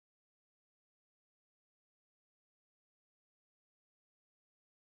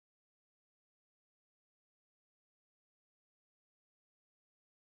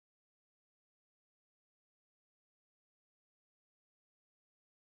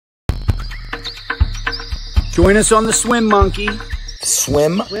Join us on the Swim Monkey.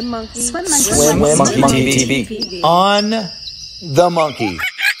 Swim Monkey TV. On the Monkey.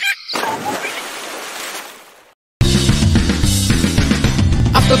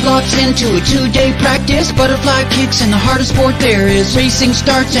 Up the blocks into a 2-day practice. Butterfly kicks and the hardest sport there is. Racing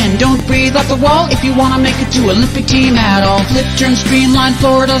starts and don't breathe off the wall if you want to make it to Olympic team at all. Flip, turn, streamline,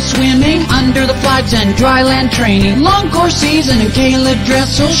 Florida swimming. Under the flags and dry land training. Long course season and Caleb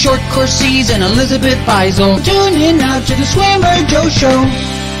Dressel. Short course season, Elizabeth Beisel. Tune in now to the Swimmer Joe Show.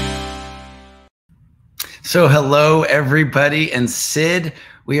 So hello everybody, and Sid,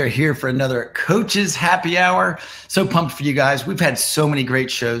 we are here for another Coaches Happy Hour. So pumped for you guys. We've had so many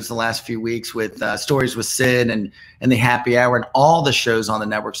great shows the last few weeks with Stories with Sid and the Happy Hour and all the shows on the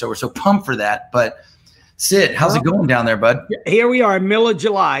network. So we're so pumped for that. But Sid, how's it going down there, bud? Here we are, middle of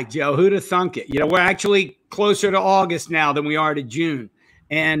July, Joe. Who'd have thunk it? You know, we're actually closer to August now than we are to June.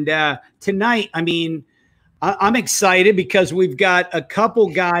 And tonight, I mean, I'm excited because we've got a couple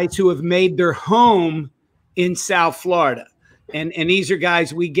guys who have made their home in South Florida. And these are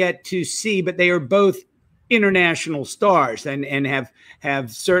guys we get to see, but they are both international stars and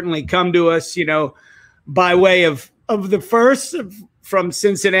have certainly come to us, you know, by way of the first from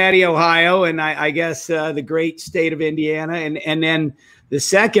Cincinnati, Ohio, and I guess the great state of Indiana, and then the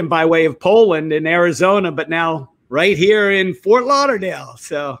second by way of Poland and Arizona, but now right here in Fort Lauderdale.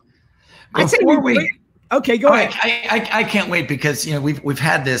 So okay, go ahead. I can't wait because, you know, we've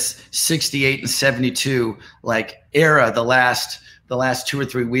had this 68 and 72 like era the last 2 or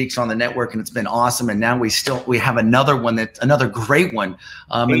 3 weeks on the network, and it's been awesome. And now we have another one, that's another great one.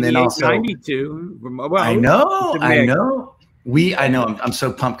 And then also 92. Well, I know. I'm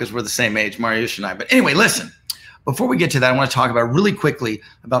so pumped because we're the same age, Mariusz and I. But anyway, listen. Before we get to that, I want to talk about really quickly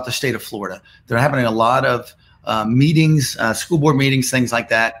about the state of Florida. They're having a lot of meetings, school board meetings, things like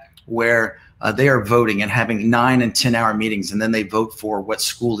that, where they are voting and having 9 and 10-hour meetings, and then they vote for what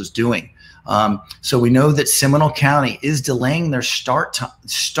school is doing. So we know that Seminole County is delaying their start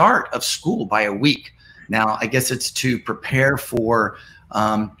of school by a week. Now, I guess it's to prepare for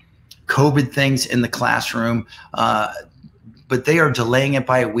COVID things in the classroom, but they are delaying it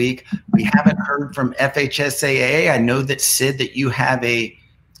by a week. We haven't heard from FHSAA. I know that, Sid, that you have a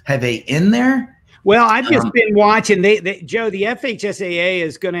in there. Well, I've just been watching. Joe, the FHSAA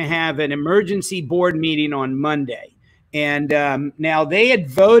is going to have an emergency board meeting on Monday. And now they had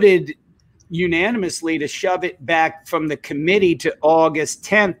voted unanimously to shove it back from the committee to August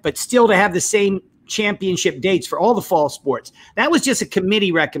 10th, but still to have the same championship dates for all the fall sports. That was just a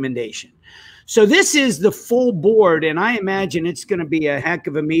committee recommendation. So this is the full board, and I imagine it's going to be a heck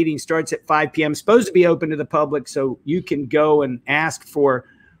of a meeting. Starts at 5 p.m. Supposed to be open to the public, so you can go and ask for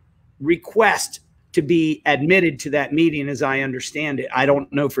request to be admitted to that meeting, as I understand it. I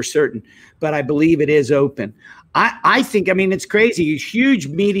don't know for certain, but I believe it is open. I think, I mean, it's crazy. A huge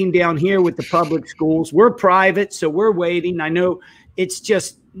meeting down here with the public schools. We're private, so we're waiting. I know it's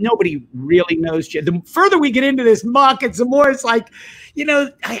just nobody really knows. The further we get into this muck, it's the more it's like, you know,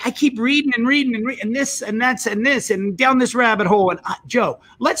 I keep reading and this and that's and this and down this rabbit hole. And Joe,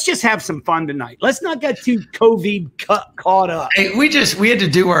 let's just have some fun tonight. Let's not get too COVID caught up. Hey, we had to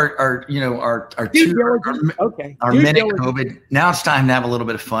do our minute COVID. Now it's time to have a little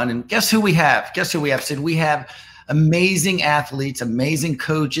bit of fun. And guess who we have? Sid, we have amazing athletes, amazing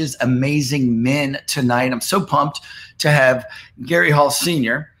coaches, amazing men tonight. I'm so pumped to have Gary Hall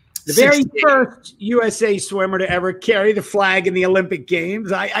Sr., the very first USA swimmer to ever carry the flag in the Olympic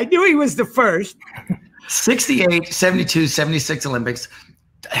Games. I knew he was the first. 68, 72, 76 Olympics,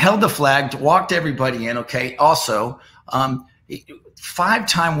 held the flag, walked everybody in, okay? Also,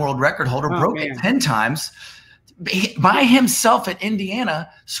 5-time world record holder, broke it 10 times. By himself at Indiana,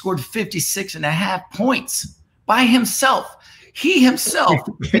 scored 56.5 points. By himself. He himself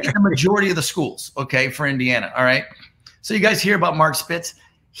beat the majority of the schools, okay, for Indiana, all right? So you guys hear about Mark Spitz?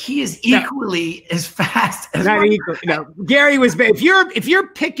 He is equally as fast as Gary was. If you're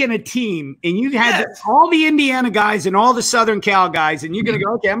picking a team and you had all the Indiana guys and all the Southern Cal guys, and you're going to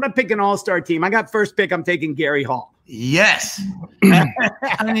go, okay, I'm going to pick an all-star team. I got first pick. I'm taking Gary Hall. Yes.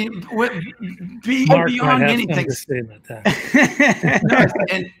 I mean, beyond anything.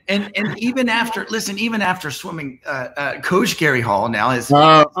 And even after swimming, Coach Gary Hall now is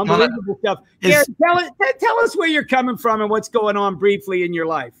unbelievable stuff. Gary, tell us where you're coming from and what's going on briefly in your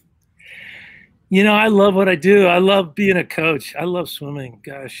life. You know, I love what I do. I love being a coach. I love swimming.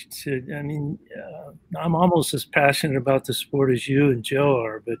 Gosh, I mean, I'm almost as passionate about the sport as you and Joe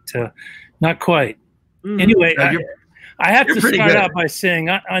are, but not quite. Anyway, I have to start out by saying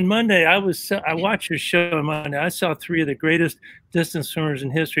on Monday, I watched your show on Monday. I saw 3 of the greatest distance swimmers in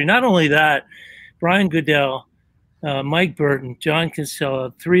history. Not only that, Brian Goodell, Mike Burton, John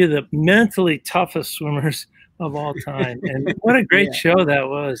Kinsella, 3 of the mentally toughest swimmers of all time. And what a great show that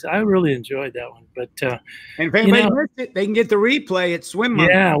was. I really enjoyed that one. But and if anybody missed it, they can get the replay at Swim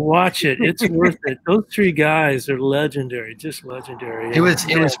Monkey. Yeah, watch it. It's worth it. Those 3 guys are legendary, just legendary. It was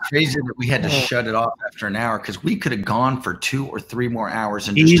crazy that we had to shut it off after an hour, because we could have gone for 2 or 3 more hours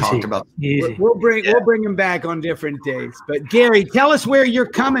and just talked about. We'll bring them back on different days. But Gary, tell us where you're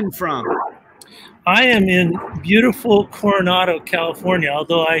coming from. I am in beautiful Coronado, California,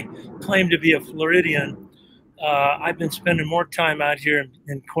 although I claim to be a Floridian. I've been spending more time out here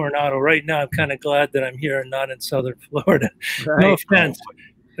in Coronado. Right now, I'm kind of glad that I'm here and not in Southern Florida. Right. No offense,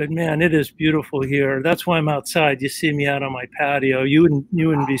 but man, it is beautiful here. That's why I'm outside. You see me out on my patio. You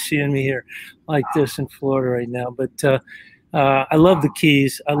wouldn't be seeing me here like this in Florida right now. But I love the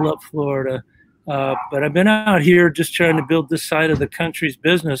Keys. I love Florida. But I've been out here just trying to build this side of the country's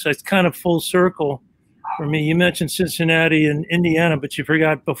business. It's kind of full circle for me. You mentioned Cincinnati and Indiana, but you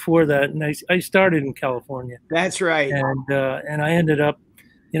forgot before that. And I started in California. That's right. And I ended up,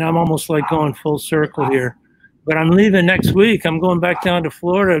 I'm almost like going full circle here. But I'm leaving next week. I'm going back down to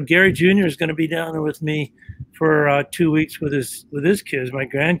Florida. Gary Jr. is going to be down there with me for 2 weeks with his kids, my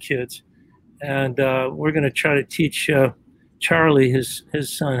grandkids. And we're going to try to teach Charlie, his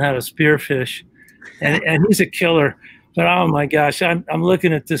son, how to spearfish. And he's a killer. But oh my gosh, I'm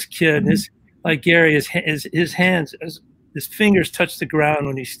looking at this kid. Like Gary, his hands, his fingers touch the ground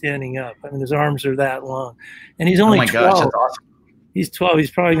when he's standing up. I mean, his arms are that long, and he's only 12. Gosh, that's awesome. He's 12.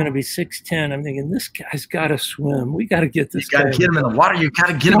 He's probably going to be 6'10". I'm thinking, this guy's got to swim. We got to get this guy. You got to get him in the water. You got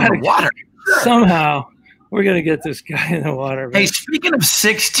to get him in the water. Somehow, we're going to get this guy in the water. Hey, speaking of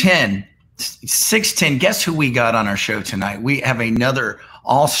 6'10", guess who we got on our show tonight? We have another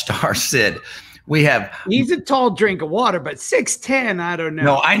all-star, Sid. He's a tall drink of water, but 6'10", I don't know.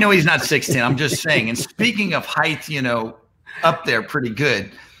 No, I know he's not 6'10". I'm just saying. And speaking of height, up there pretty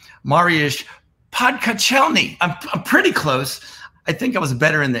good. Mariusz Podkoscielny. I'm pretty close. I think I was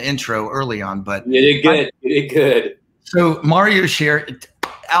better in the intro early on, but you did good. You did good. So Mariusz here,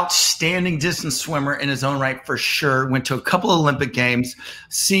 outstanding distance swimmer in his own right for sure. Went to a couple of Olympic Games,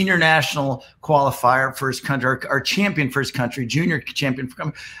 senior national qualifier for his country, our champion for his country, junior champion,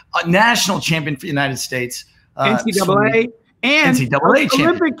 national champion for the United States, NCAA, and NCAA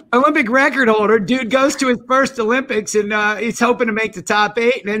champion. Olympic record holder. Dude goes to his first Olympics and he's hoping to make the top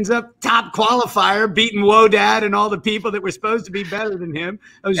 8 and ends up top qualifier, beating Wodad and all the people that were supposed to be better than him.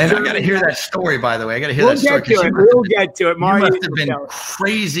 I got to hear that story, by the way. I got to hear that story. We'll get to it. You must have been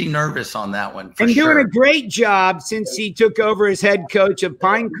crazy nervous on that one. And doing a great job since he took over as head coach of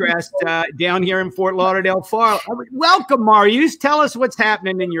Pinecrest down here in Fort Lauderdale, Florida. Welcome, Mariusz. Tell us what's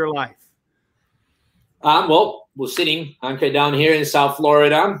happening in your life. Well, we're sitting anchored down here in South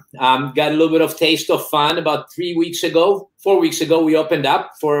Florida. Got a little bit of taste of fun about 4 weeks ago. We opened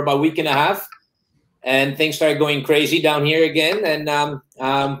up for about a week and a half, and things started going crazy down here again. And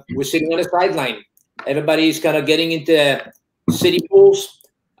we're sitting on the sideline. Everybody's kind of getting into city pools.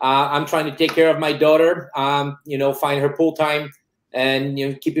 I'm trying to take care of my daughter, find her pool time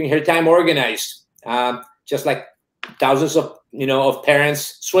and, keeping her time organized. Just like thousands of, of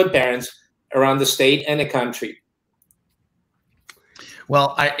parents, swim parents, around the state and the country.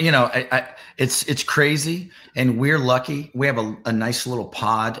 Well, it's crazy, and we're lucky. We have a nice little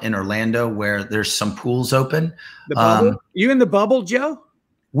pod in Orlando where there's some pools open. The bubble? You in the bubble, Joe?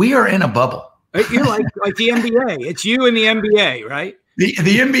 We are in a bubble. You're like the NBA. It's you and the NBA, right? The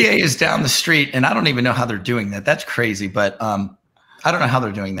NBA is down the street, and I don't even know how they're doing that. That's crazy, but I don't know how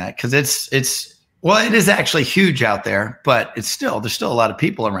they're doing that because well, it is actually huge out there, but there's still a lot of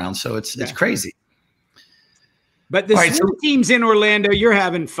people around, so it's crazy. But the swim teams in Orlando, you're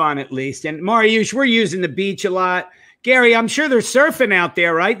having fun at least. And Mariusz, we're using the beach a lot. Gary, I'm sure they're surfing out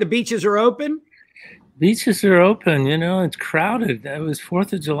there, right? The beaches are open? Beaches are open, it's crowded. It was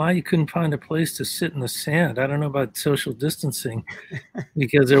 4th of July. You couldn't find a place to sit in the sand. I don't know about social distancing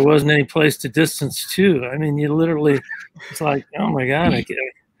because there wasn't any place to distance to. I mean, you literally, it's like, oh my God,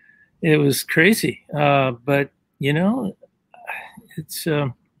 it was crazy. But, it's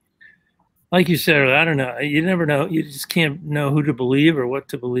like you said, I don't know. You never know. You just can't know who to believe or what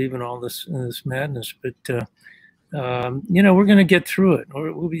to believe in all this madness. But, we're going to get through it.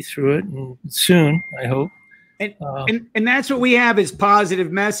 We'll be through it and soon, I hope. And that's what we have is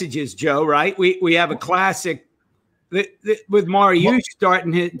positive messages, Joe, right? We have a classic with Mariusz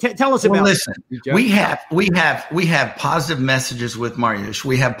starting his. Tell us about. Listen, we have positive messages with Mariusz.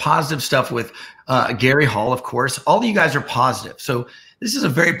 We have positive stuff with Gary Hall, of course. All of you guys are positive, so this is a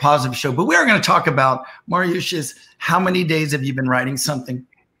very positive show. But we are going to talk about Mariusz's. How many days have you been writing something?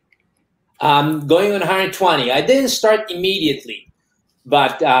 going on 120. I didn't start immediately,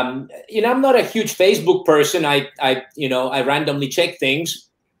 but you know, I'm not a huge Facebook person. I randomly check things,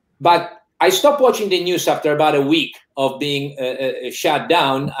 but I stopped watching the news after about a week of being shut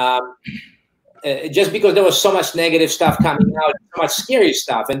down, just because there was so much negative stuff coming out, so much scary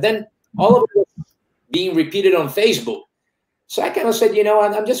stuff, and then all of it was being repeated on Facebook. So I kind of said, you know,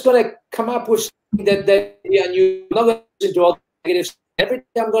 I'm just going to come up with something that I'm not going to listen to all the negative stuff. Every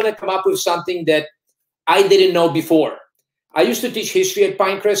day I'm going to come up with something that I didn't know before. I used to teach history at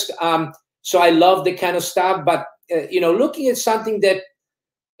Pinecrest, so I love the kind of stuff. But you know, looking at something that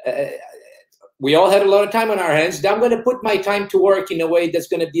we all had a lot of time on our hands, I'm going to put my time to work in a way that's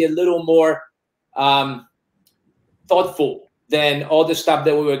going to be a little more thoughtful than all the stuff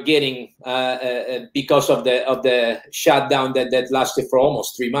that we were getting because of the shutdown that lasted for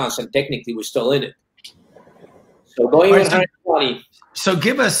almost 3 months, and technically we're still in it. So going on 120. So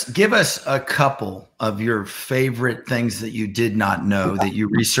give us a couple of your favorite things that you did not know that you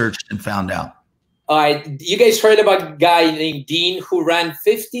researched and found out. All right, you guys heard about a guy named Dean who ran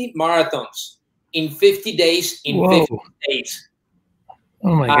 50 marathons in 50 days in Whoa. 50 days.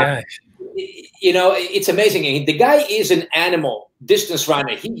 Oh my gosh. You know, it's amazing. The guy is an animal distance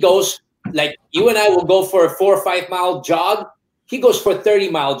runner. He goes, like you and I will go for a 4 or 5 mile jog. He goes for a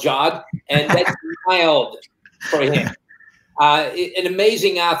 30-mile jog, and that's mild for him. An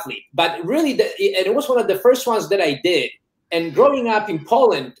amazing athlete. But really, and it was one of the first ones that I did. And growing up in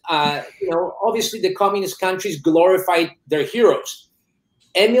Poland, you know, obviously the communist countries glorified their heroes.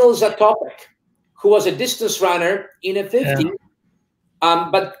 Emil Zatopek, who was a distance runner in a 50. Yeah.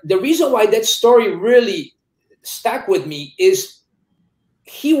 But the reason why that story really stuck with me is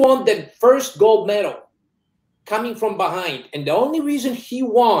he won the first gold medal coming from behind. And the only reason he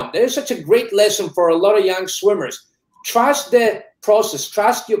won, there's such a great lesson for a lot of young swimmers. Trust the process,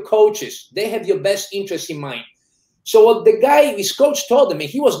 trust your coaches. They have your best interest in mind. So what the guy, his coach told him,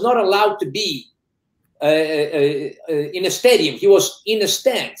 he was not allowed to be in a stadium. He was in the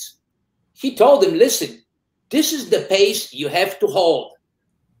stands. He told him, listen, this is the pace you have to hold.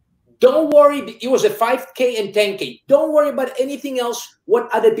 Don't worry. It was a 5K and 10K. Don't worry about anything else, what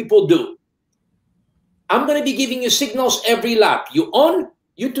other people do. I'm going to be giving you signals every lap. You on,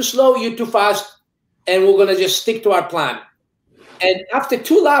 you too slow, you too fast, and we're going to just stick to our plan. And after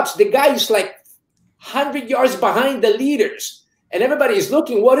 2 laps, the guy is like 100 yards behind the leaders. And everybody is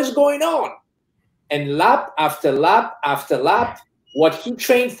looking, what is going on? And lap after lap after lap, what he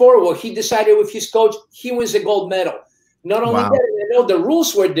trained for, what he decided with his coach, he wins a gold medal. Not only that, I know the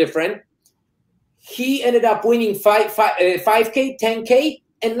rules were different. He ended up winning 5K, 10K,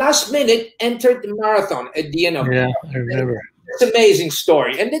 and last minute entered the marathon at the end of it. Yeah, I remember. It's an amazing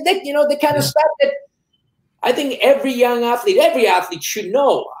story. And that, you know, the kind of stuff that I think every young athlete, every athlete should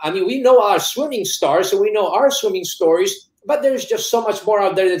know. I mean, we know our swimming stars, and we know our swimming stories, but there's just so much more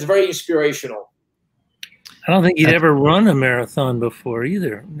out there that's very inspirational. I don't think he'd ever run a marathon before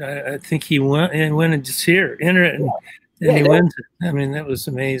either. I think he went and just enter it, and he wins it. I mean, that was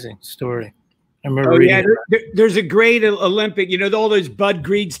an amazing story. I remember reading there's a great Olympic, you know, all those Bud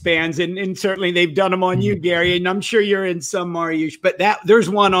Greedspans, and certainly they've done them on you, Gary, and I'm sure you're in some, Mariusz, but there's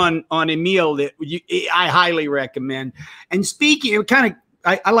one on Emil that I highly recommend. And speaking of kind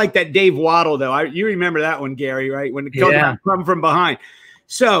of, I like that Dave Waddle, though. You remember that one, Gary, right? When it comes from behind.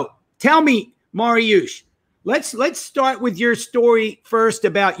 So tell me, Mariusz, let's start with your story first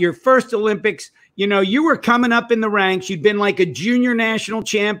about your first Olympics. You know, you were coming up in the ranks. You'd been like a junior national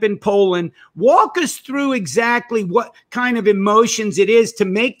champ in Poland. Walk us through exactly what kind of emotions it is to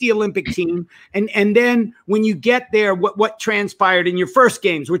make the Olympic team. And then when you get there, what transpired in your first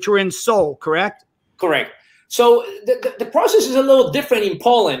games, which were in Seoul, correct? Correct. So the process is a little different in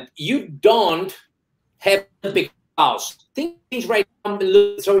Poland. You don't have Olympic trials. Things right now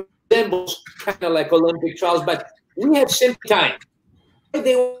resembles kind of like Olympic trials, but we have simple time. What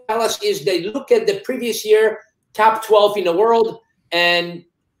they tell us is they look at the previous year top 12 in the world, and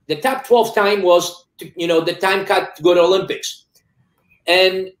the top 12 time was, the time cut to go to Olympics.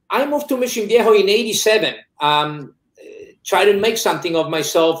 And I moved to Mission Viejo in '87, try to make something of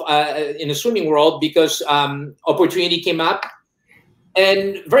myself in the swimming world because opportunity came up.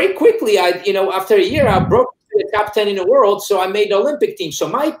 And very quickly, after a year, I broke the top 10 in the world, so I made the Olympic team. So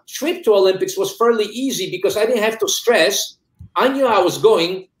my trip to Olympics was fairly easy because I didn't have to stress. I knew I was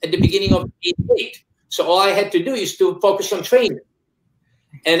going at the beginning of '88. So all I had to do is to focus on training.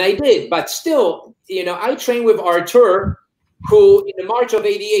 And I did. But still, I trained with Artur, who in the March of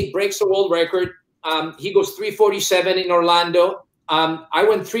 '88 breaks the world record. He goes 3:47 in Orlando. I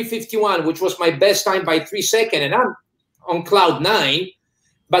went 3:51, which was my best time by 3 seconds. And I'm on cloud 9.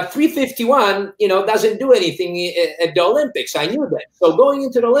 But 351, doesn't do anything at the Olympics. I knew that. So going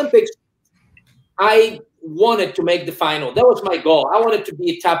into the Olympics, I wanted to make the final. That was my goal. I wanted to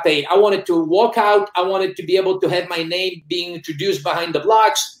be a top 8. I wanted to walk out. I wanted to be able to have my name being introduced behind the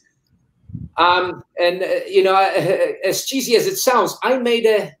blocks. As cheesy as it sounds, I made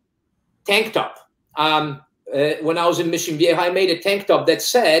a tank top. When I was in Mission Viejo, I made a tank top that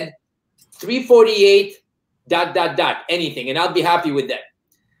said 348 ... anything, and I'll be happy with that.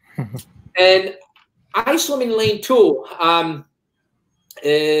 And I swim in lane 2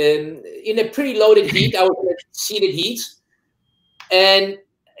 in a pretty loaded heat. I was in seated heats, and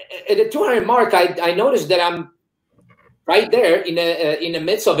at the 200 mark, I noticed that I'm right there in the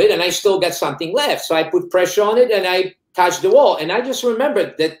midst of it, and I still got something left. So I put pressure on it, and I touched the wall. And I just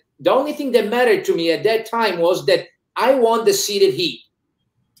remembered that the only thing that mattered to me at that time was that I won the seated heat.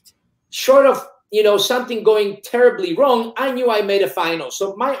 Short of something going terribly wrong, I knew I made a final.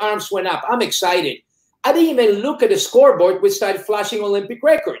 So my arms went up. I'm excited. I didn't even look at the scoreboard, which started flashing Olympic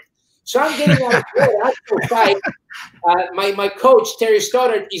record. So I'm getting out of bed. My coach, Terry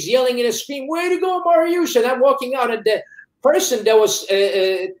Stoddard, is yelling in a scream, "Way to go, Mariusz!" And I'm walking out, and the person that was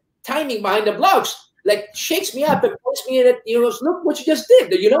timing behind the blocks shakes me up and points me in it. Goes, "Look what you just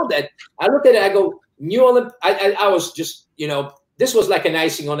did. You know that?" I look at it. I go, "New Olympic." I was just, this was like an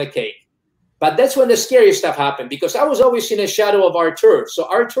icing on the cake. But that's when the scary stuff happened, because I was always in the shadow of Artur. So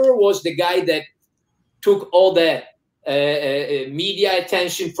Artur was the guy that took all the media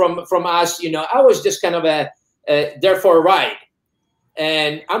attention from us. I was just kind of there for a ride.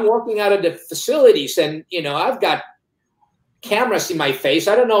 And I'm walking out of the facilities, and I've got cameras in my face.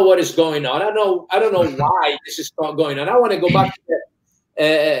 I don't know what is going on. I don't know why this is going on. I want to go back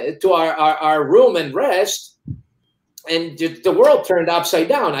to our room and rest. And the world turned upside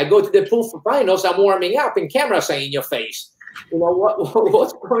down. I go to the pool for finals. I'm warming up, and cameras are in your face.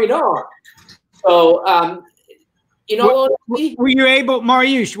 What's going on? So, were you able,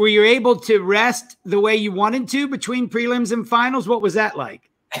 Mariusz? Were you able to rest the way you wanted to between prelims and finals? What was that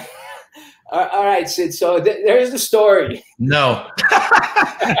like? All right, Sid. So there's the story. No.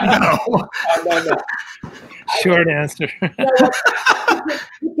 No. No. Short answer.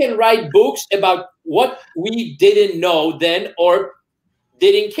 You can write books about what we didn't know then or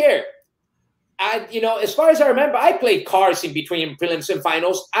didn't care. As far as I remember, I played cards in between prelims and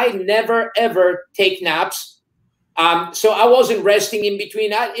finals. I never, ever take naps. So I wasn't resting in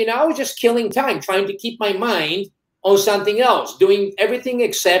between. I was just killing time, trying to keep my mind on something else, doing everything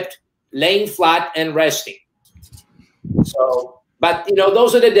except laying flat and resting. So, but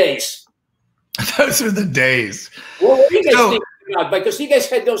those are the days. Those are the days. What were you guys thinking about? Because you guys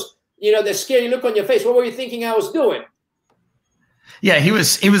had those, the scary look on your face. What were you thinking I was doing? Yeah, he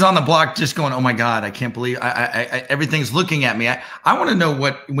was on the block just going, "Oh my God, I can't believe I everything's looking at me." I want to know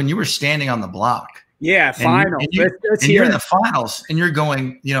when you were standing on the block. Yeah, finals. And you're in the finals, and you're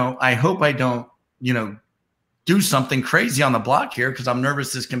going, I hope I don't, do something crazy on the block here, because I'm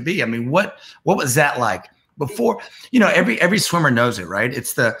nervous as can be. I mean, what was that like before? Every swimmer knows it, right?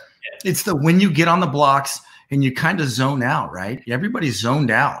 It's the when you get on the blocks and you kind of zone out, right? Everybody's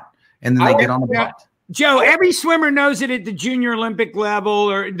zoned out, and then they get on the block. Joe, every swimmer knows it at the junior Olympic level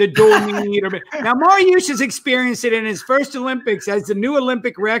or the dual meet. Now, Mariusz has experienced it in his first Olympics as the new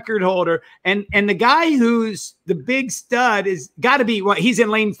Olympic record holder. And the guy who's the big stud is got to be, he's in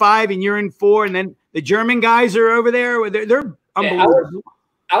lane 5 and you're in 4. And then the German guys are over there. They're unbelievable.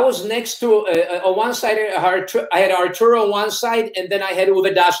 I was next to, on one side, I had Arturo on one side, and then I had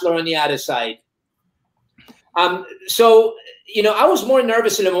Uwe Dassler on the other side. So, I was more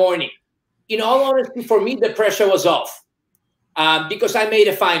nervous in the morning. In all honesty, for me, the pressure was off because I made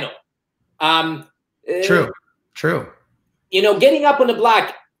a final. True. Getting up on the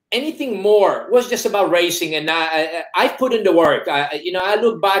block, anything more was just about racing, and I put in the work. I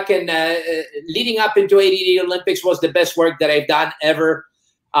look back, and leading up into 88 Olympics was the best work that I've done ever.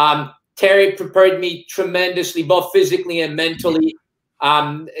 Terry prepared me tremendously, both physically and mentally.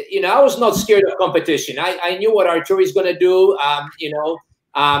 I was not scared of competition. I knew what Arturo is going to do. I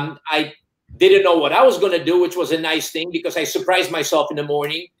didn't know what I was going to do, which was a nice thing because I surprised myself in the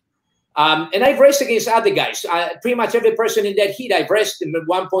morning. And I've raced against other guys. Pretty much every person in that heat, I've raced at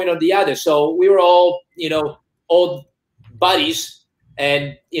one point or the other. So we were all, old buddies.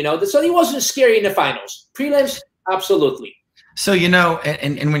 And, so it wasn't scary in the finals. Prelims, absolutely. So,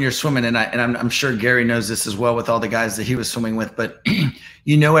 and when you're swimming, and I'm sure Gary knows this as well with all the guys that he was swimming with, but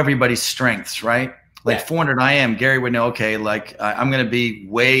everybody's strengths, right? Like 400 IM, Gary would know, okay, like I'm going to be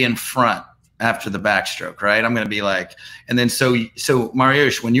way in front after the backstroke, right? I'm going to be like, and then so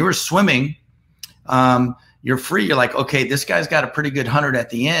Mariusz, when you were swimming, you're free. You're like, okay, this guy's got a pretty good 100 at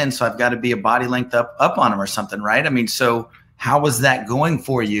the end, so I've got to be a body length up on him or something, right? I mean, so how was that going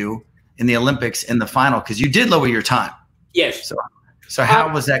for you in the Olympics in the final? Because you did lower your time. Yes. So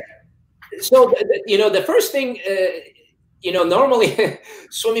how was that? So, the first thing, normally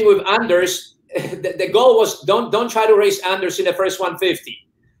swimming with unders, the goal was don't try to race unders in the first 150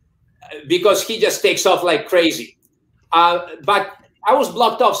 because he just takes off like crazy. But I was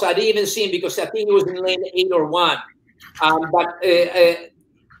blocked off, so I didn't even see him because I think he was in lane 8 or 1.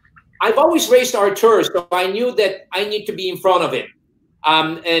 I've always raced Artur, so I knew that I need to be in front of him.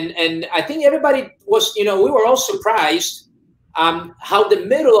 And I think everybody was, we were all surprised how the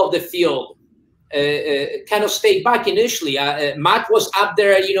middle of the field kind of stayed back initially. Matt was up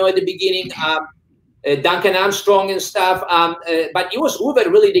there, at the beginning, Duncan Armstrong and stuff. But it was Uber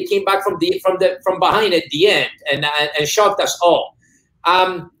really that came back from behind at the end and shocked us all.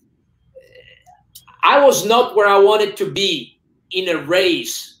 I was not where I wanted to be in a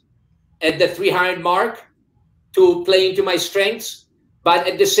race at the 300 mark to play into my strengths. But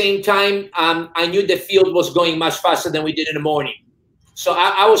at the same time, I knew the field was going much faster than we did in the morning. So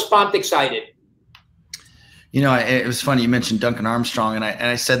I was pumped, excited. It was funny you mentioned Duncan Armstrong, and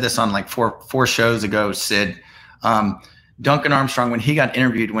I said this on like four shows ago, Sid. Duncan Armstrong, when he got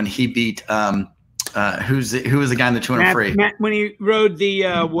interviewed, when he beat who was the guy in the 200 free? Matt, when he rode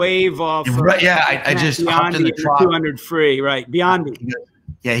the wave off. Right, yeah, I just hopped in the trop. 200 free, right? Biondi.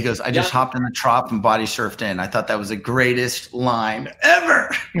 Yeah, he goes, I just hopped in the trop and body surfed in. I thought that was the greatest line ever.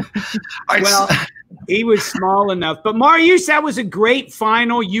 Well, he was small enough. But Mariusz, that was a great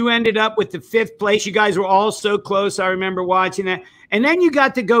final. You ended up with the 5th place. You guys were all so close. I remember watching that. And then you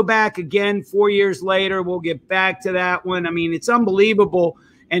got to go back again 4 years later. We'll get back to that one. I mean, it's unbelievable.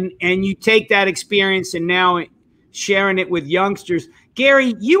 And you take that experience and now sharing it with youngsters.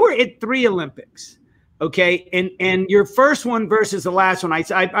 Gary, you were at 3 Olympics. Okay, and your first one versus the last one,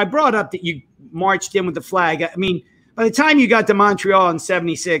 I brought up that you marched in with the flag. I mean, by the time you got to Montreal in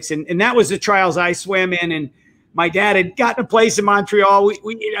 '76, and that was the trials I swam in, and my dad had gotten a place in Montreal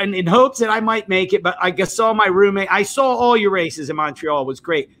and in hopes that I might make it, but I saw my roommate. I saw all your races in Montreal. It was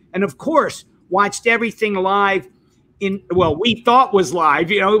great. And, of course, watched everything live we thought was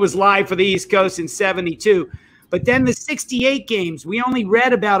live. It was live for the East Coast in '72. But then the 68 games, we only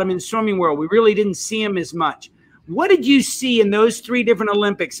read about them in Swimming World. We really didn't see them as much. What did you see in those 3 different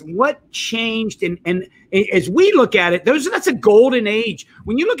Olympics? What changed? And as we look at it, that's a golden age.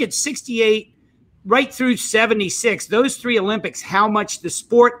 When you look at 68 right through 76, those 3 Olympics, how much the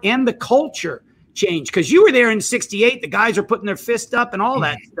sport and the culture changed. Because you were there in 68. The guys are putting their fist up and all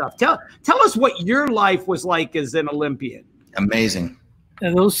that stuff. Tell us what your life was like as an Olympian. Amazing.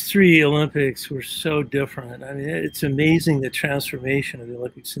 And those 3 Olympics were so different. I mean, it's amazing the transformation of the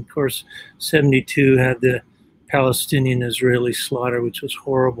Olympics. And of course, 72 had the Palestinian-Israeli slaughter, which was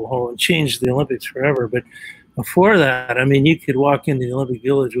horrible and changed the Olympics forever. But before that, I mean, you could walk into the Olympic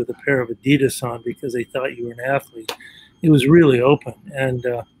Village with a pair of Adidas on because they thought you were an athlete. It was really open. And,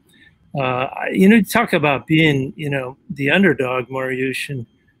 talk about being, the underdog, Mariusz,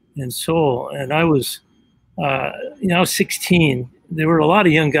 in Seoul. And I was, I was 16. There were a lot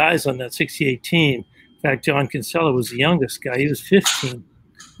of young guys on that 68 team. In fact, John Kinsella was the youngest guy. He was 15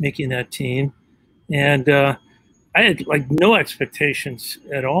 making that team. And I had like no expectations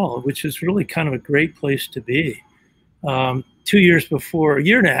at all, which is really kind of a great place to be. 2 years before, a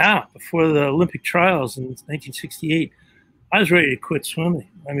year and a half before the Olympic trials in 1968, I was ready to quit swimming.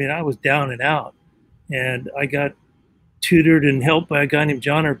 I mean, I was down and out. And I got tutored and helped by a guy named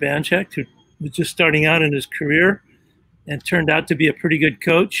John Urbanchek, who was just starting out in his career and turned out to be a pretty good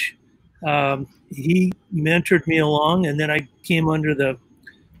coach. He mentored me along, and then I came under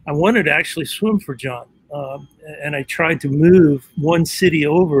I wanted to actually swim for John. And I tried to move one city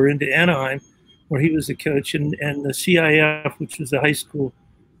over into Anaheim, where he was the coach, and the CIF, which was the high school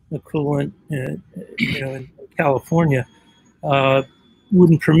equivalent in California,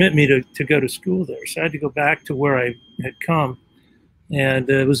 wouldn't permit me to go to school there. So I had to go back to where I had come. And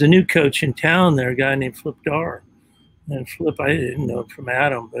there was a new coach in town there, a guy named Flip Dar. And Flip, I didn't know from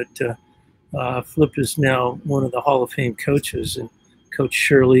Adam, but Flip is now one of the Hall of Fame coaches, and Coach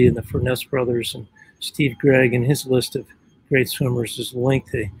Shirley and the Furness brothers and Steve Gregg, and his list of great swimmers is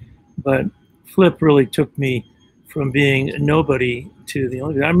lengthy. But Flip really took me from being a nobody to the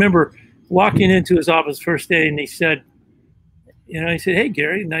Olympics. I remember walking into his office first day, and he said, he said, "Hey,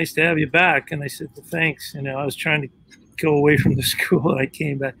 Gary, nice to have you back." And I said, "Well, thanks. I was trying to go away from the school, and I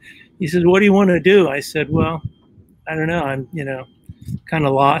came back." He said, "What do you want to do?" I said, "Well, I don't know. I'm, kind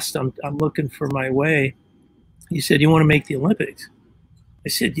of lost. I'm looking for my way." He said, "You want to make the Olympics?" I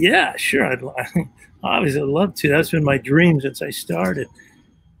said, yeah, sure. Obviously, I'd love to. That's been my dream since I started.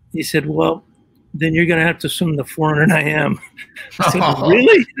 He said, well, then you're going to have to swim the 400 IM. I said,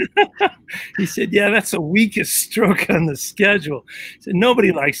 really? He said, yeah, that's the weakest stroke on the schedule. He said,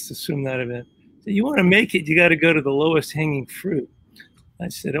 nobody likes to swim that event. He said, you want to make it, you got to go to the lowest hanging fruit. I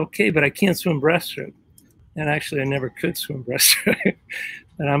said, okay, but I can't swim breaststroke. And actually, I never could swim breaststroke.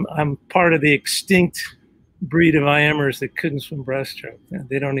 And I'm part of the extinct breed of IMers that couldn't swim breaststroke.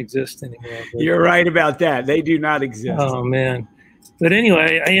 They don't exist anymore. But, you're right about that. They do not exist. Oh, man. But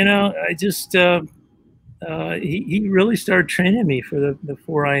anyway, I just, he really started training me for the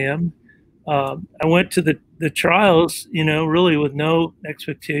 4IM. I went to the trials, really with no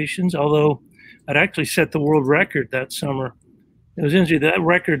expectations, although I'd actually set the world record that summer. It was interesting. That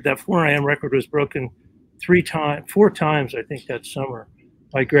record, that 4IM record, was broken 4 times, I think, that summer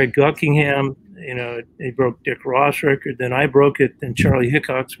by Greg Buckingham. He broke Dick Ross' record. Then I broke it. Then Charlie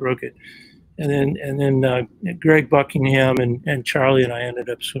Hickox broke it. And then Greg Buckingham and Charlie and I ended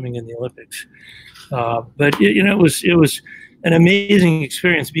up swimming in the Olympics. But it was an amazing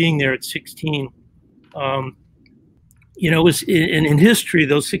experience being there at 16. It was in history,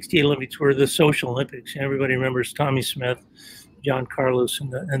 those 68 Olympics were the social Olympics. Everybody remembers Tommy Smith, John Carlos,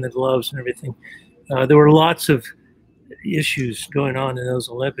 and the gloves and everything. There were lots of issues going on in those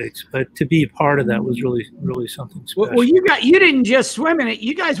Olympics, but to be a part of that was really, really something special. Well, you didn't just swim in it.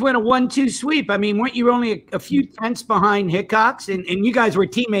 You guys went a 1-2 sweep. I mean, weren't you only a few tenths behind Hickox? And you guys were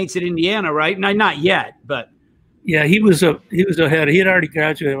teammates at Indiana, right? No, not yet, but yeah, he was ahead. He had already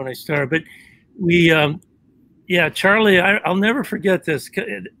graduated when I started, but we, Charlie, I'll never forget this.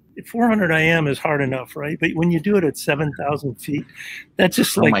 400 IM is hard enough, right? But when you do it at 7,000 feet, that's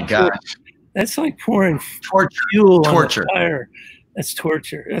just like, oh my gosh. That's like pouring fuel on the fire. That's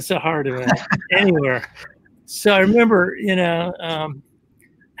torture. That's a hard event anywhere. So I remember,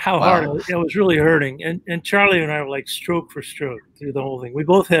 how hard it was really hurting. And Charlie and I were like stroke for stroke through the whole thing. We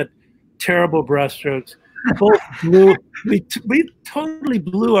both had terrible breaststrokes. Both blew. We totally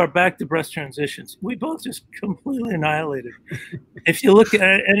blew our back to breast transitions. We both just completely annihilated. If you look at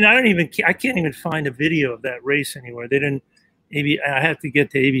it, and I can't even find a video of that race anywhere. They didn't. Maybe I have to get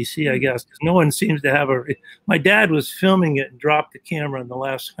to ABC, I guess, because no one seems to have my dad was filming it and dropped the camera in the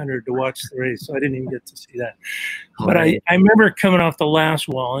last 100 to watch the race, so I didn't even get to see that. But I remember coming off the last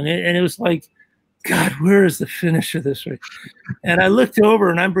wall, and it was like, God, where is the finish of this race? And I looked over,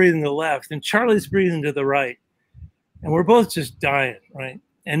 and I'm breathing to the left, and Charlie's breathing to the right, and we're both just dying, right?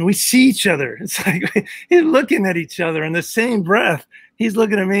 And we see each other. It's like he's looking at each other in the same breath. He's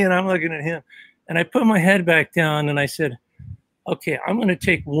looking at me, and I'm looking at him. And I put my head back down, and I said, okay, I'm going to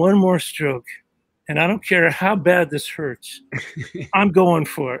take one more stroke, and I don't care how bad this hurts. I'm going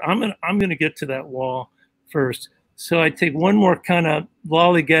for it. I'm going to get to that wall first. So I take one more kind of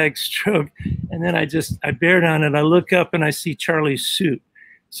lollygag stroke, and then I bear down and I look up and I see Charlie's suit.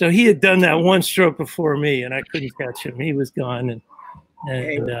 So he had done that one stroke before me, and I couldn't catch him. He was gone, and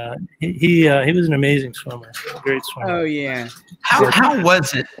he was an amazing swimmer, a great swimmer. Oh yeah. How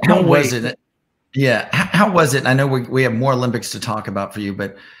was it? How was it? Yeah. How was it? I know we have more Olympics to talk about for you,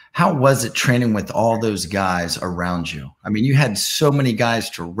 but how was it training with all those guys around you? I mean, you had so many guys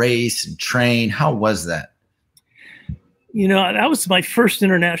to race and train. How was that? That was my first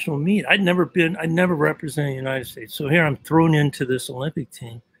international meet. I'd never represented the United States. So here I'm thrown into this Olympic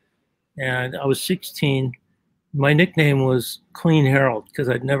team, and I was 16. My nickname was Clean Harold because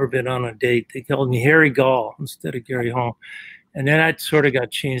I'd never been on a date. They called me Harry Gall instead of Gary Hall. And then I sort of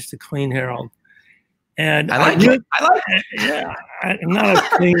got changed to Clean Harold. And I like it. Yeah, I'm not as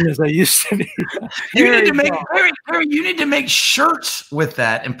clean as I used to be. You need to make shirts with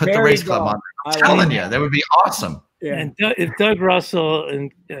that and put the race club on. I'm telling you, that would be awesome. Yeah. And if Doug Russell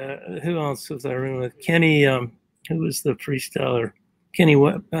and who else was I running with? Kenny, who was the freestyler? Kenny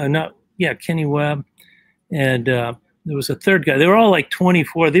Webb. Kenny Webb. And there was a third guy. They were all like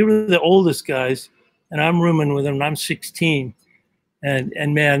 24. They were the oldest guys, and I'm rooming with them. And I'm 16.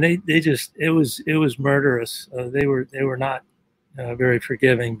 And man, they just it was murderous. They were not very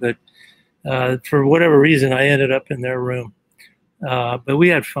forgiving, but for whatever reason, I ended up in their room. But we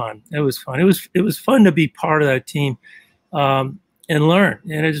had fun. It was fun. It was fun to be part of that team and learn.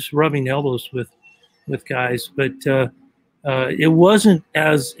 And just rubbing elbows with guys. But it wasn't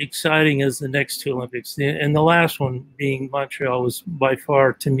as exciting as the next two Olympics. And the last one, being Montreal, was by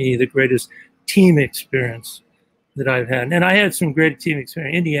far to me the greatest team experience that I've had. And I had some great team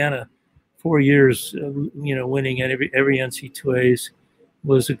experience. Indiana, 4 years, winning at every NC2As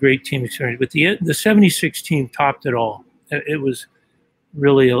was a great team experience. But the 76 team topped it all. It was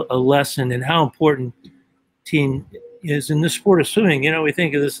really a lesson in how important team is in the sport of swimming. You know, we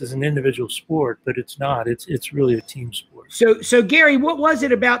think of this as an individual sport, but it's not. It's really a team sport. So Gary, what was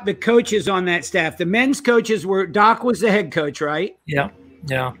it about the coaches on that staff? The men's coaches were Doc was the head coach, right? Yeah,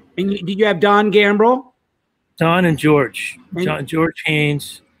 yeah. And did you have Don Gambrell? Don and George. George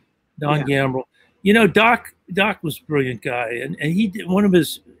Haynes, Don Gambrell. You know, Doc was a brilliant guy, and he did it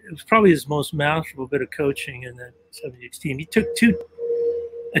was probably his most masterful bit of coaching in that 76 team. He took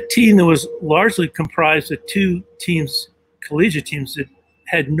a team that was largely comprised of two teams, collegiate teams, that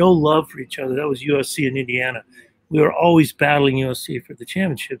had no love for each other. That was USC and Indiana. We were always battling USC for the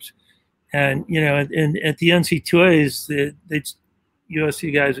championships. And, you know, and at the NC2As, the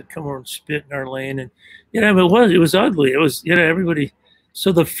USC guys would come over and spit in our lane. And, you know, it was ugly. It was, you know, everybody.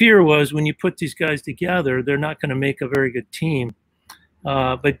 So the fear was when you put these guys together, they're not going to make a very good team.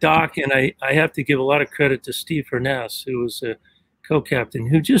 But Doc, and I have to give a lot of credit to Steve Furness, who was a co-captain,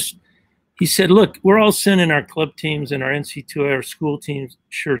 he said, look, we're all sending our club teams and our NC2A, our school teams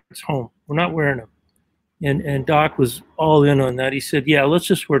shirts home. We're not wearing them. And Doc was all in on that. He said, yeah, let's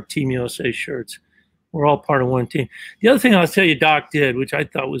just wear Team USA shirts. We're all part of one team. The other thing I'll tell you Doc did, which I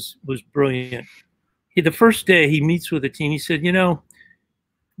thought was brilliant, the first day he meets with the team, he said, you know,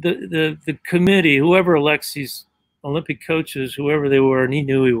 the committee, whoever elects these Olympic coaches, whoever they were, and he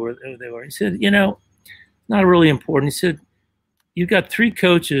knew who they were, he said, you know, not really important. He said, you got three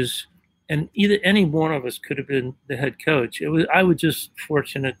coaches, and either any one of us could have been the head coach. I was just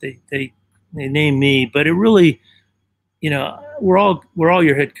fortunate they named me, but it really, you know, we're all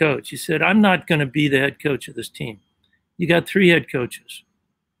your head coach. He said, I'm not going to be the head coach of this team. You got three head coaches.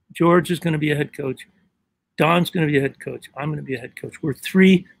 George is going to be a head coach. Don's going to be a head coach. I'm going to be a head coach. We're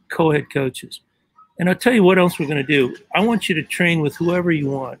three co-head coaches. And I'll tell you what else we're going to do. I want you to train with whoever you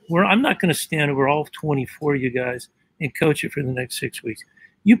want. I'm not going to stand over all 24 of you guys and coach it for the next 6 weeks.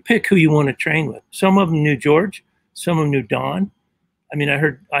 You pick who you want to train with. Some of them knew George. Some of them knew Don. I mean, I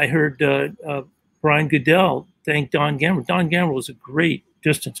heard Brian Goodell thank Don Gambrell. Don Gambrell was a great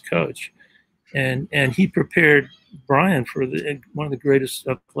distance coach, and he prepared Brian for one of the greatest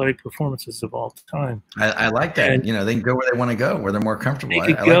athletic performances of all time. I like that. And, you know, they can go where they want to go, where they're more comfortable.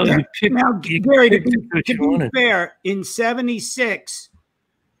 Now, Gary, to be fair, in 76,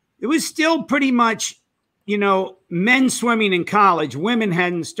 it was still pretty much, you know, men swimming in college. Women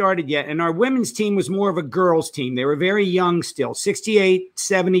hadn't started yet. And our women's team was more of a girls' team. They were very young still, 68,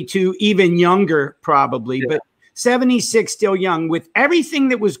 72, even younger probably. Yeah. But 76 still young, with everything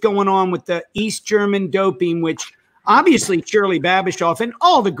that was going on with the East German doping, which obviously Shirley Babishoff and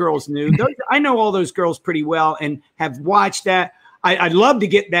all the girls knew. I know all those girls pretty well and have watched that. I'd love to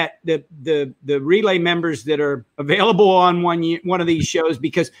get that the relay members that are available on one of these shows,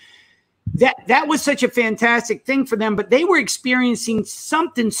 because that was such a fantastic thing for them, but they were experiencing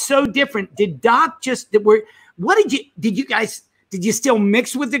something so different. Did Doc did you still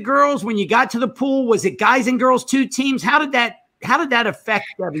mix with the girls when you got to the pool? Was it guys and girls, two teams? How did that affect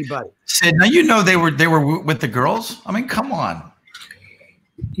everybody? Sid, now you know they were with the girls. I mean, come on.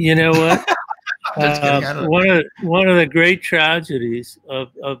 You know what? One of the great tragedies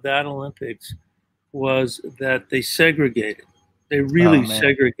of that Olympics was that they segregated. They really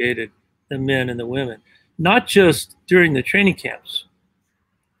segregated the men and the women, not just during the training camps.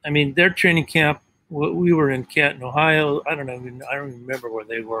 I mean, their training camp. We were in Canton, Ohio. I don't remember where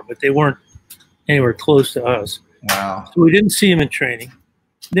they were, but they weren't anywhere close to us. Wow. So we didn't see them in training.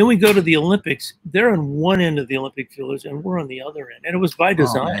 Then we go to the Olympics. They're on one end of the Olympic village, and we're on the other end. And it was by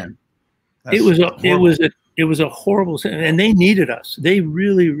design. It was a horrible thing, and they needed us. They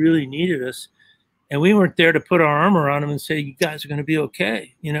really, really needed us, and we weren't there to put our arm around them and say, "You guys are going to be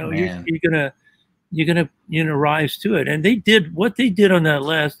okay." You know, you're gonna rise to it. And they did what they did on that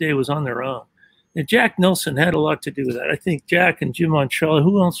last day was on their own. And Jack Nelson had a lot to do with that. I think Jack and Jim Montrella.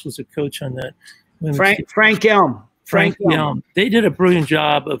 Who else was a coach on that? Frank Elm. Frank Elm. They did a brilliant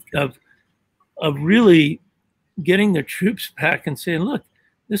job of really getting their troops back and saying, "Look,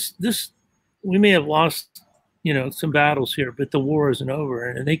 this we may have lost, you know, some battles here, but the war isn't over."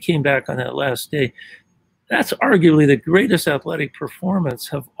 And they came back on that last day. That's arguably the greatest athletic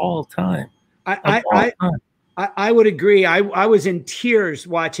performance of all time. I would agree. I was in tears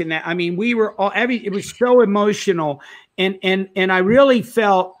watching that. I mean, we were all it was so emotional, and I really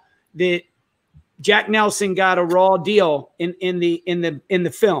felt that Jack Nelson got a raw deal in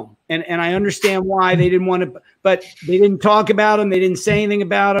the film, and I understand why they didn't want to, but they didn't talk about him. They didn't say anything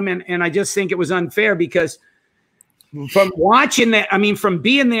about him, and I just think it was unfair, because from watching that, I mean, from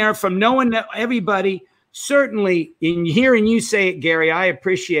being there, from knowing that everybody, certainly in hearing you say it, Gary, I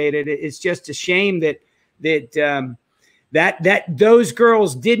appreciate it. It's just a shame that those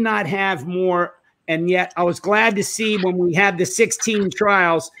girls did not have more And yet I was glad to see when we had the 16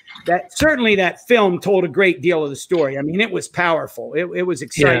 trials that certainly that film told a great deal of the story. I mean, it was powerful. It was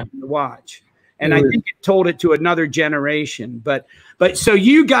exciting to watch. And I think it told it to another generation. But so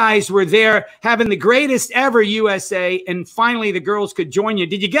you guys were there having the greatest ever USA, and finally the girls could join you.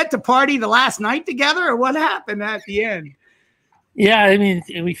 Did you get to party the last night together, or what happened at the end? Yeah, I mean,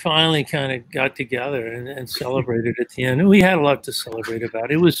 we finally kind of got together and celebrated at the end. And we had a lot to celebrate about.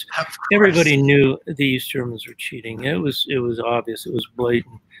 It was, everybody knew the East Germans were cheating. It was obvious. It was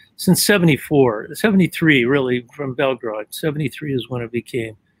blatant. Since 73, really, from Belgrade. 73 is when it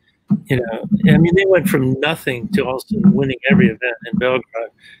became, you know, I mean, they went from nothing to also winning every event in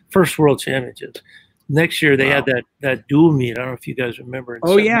Belgrade. First World Championships. Next year, they had that dual meet. I don't know if you guys remember.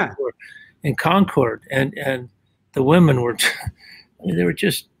 In Concord. And the women were, I mean, they were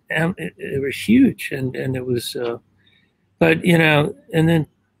just, they were huge. And it was, but, you know, and then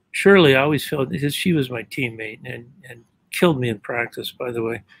Shirley, I always felt, because she was my teammate and killed me in practice, by the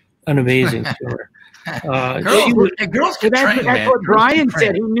way. An amazing swimmer. Girls could train, that's what Brian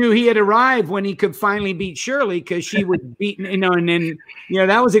said. He knew he had arrived when he could finally beat Shirley, because she would beat, you know, and then, you know,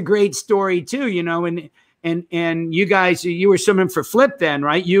 that was a great story too, you know, and you guys, you were swimming for Flip then,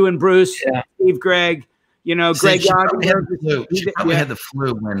 right? You and Bruce, Steve, Greg, you know, Greg. She probably had the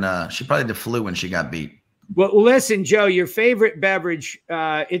flu when she got beat. Well, listen, Joe, your favorite beverage,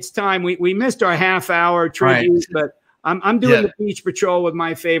 it's time. We missed our half-hour tribute, but I'm doing the Beach Patrol with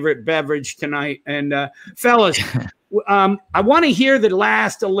my favorite beverage tonight. And fellas, I want to hear the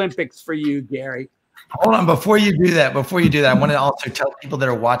last Olympics for you, Gary. Hold on, before you do that, I want to also tell people that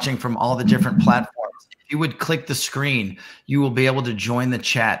are watching from all the different platforms, if you would click the screen, you will be able to join the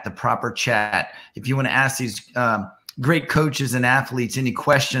chat, the proper chat. If you want to ask these great coaches and athletes any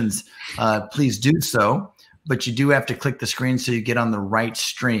questions, please do so. But you do have to click the screen so you get on the right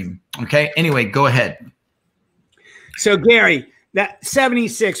stream. Okay. Anyway, go ahead. So Gary, that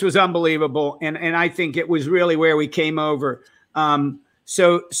 76 was unbelievable, and I think it was really where we came over.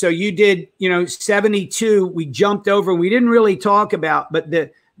 So you did, you know, 72. We jumped over. We didn't really talk about, but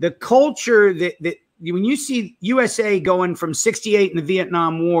the culture that when you see USA going from 68 in the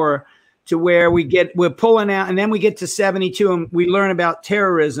Vietnam War to where we're pulling out, and then we get to 72 and we learn about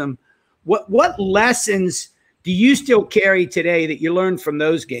terrorism. What lessons do you still carry today that you learned from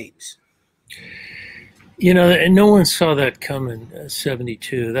those games? You know, and no one saw that coming.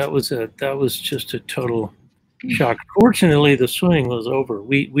 72. That was just a total shock. Fortunately, the swimming was over.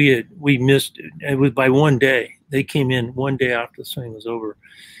 We missed it. It was by one day. They came in one day after the swimming was over.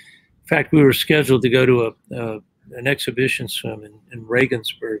 In fact, we were scheduled to go to an exhibition swim in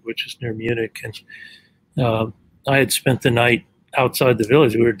Regensburg, which is near Munich, and I had spent the night outside the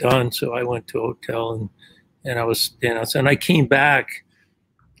village. We were done, so I went to a hotel and I was staying outside. And I came back.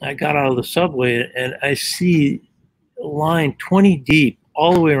 I got out of the subway and I see a line 20 deep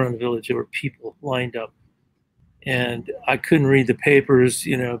all the way around the village. There were people lined up, and I couldn't read the papers,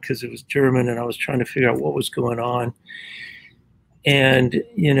 you know, because it was German, and I was trying to figure out what was going on. And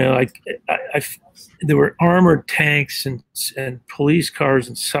you know, there were armored tanks and police cars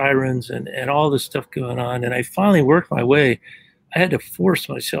and sirens and all this stuff going on. And I finally worked my way. I had to force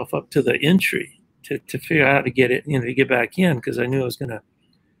myself up to the entry to figure out how to get it, you know, to get back in, because I knew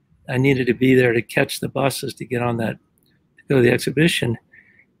I needed to be there to catch the buses to get on that, to go to the exhibition.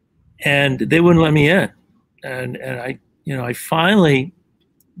 And they wouldn't let me in. And I finally,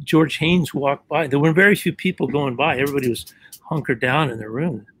 George Haynes walked by. There were very few people going by. Everybody was hunkered down in their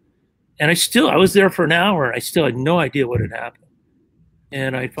room. And I was there for an hour, and I still had no idea what had happened.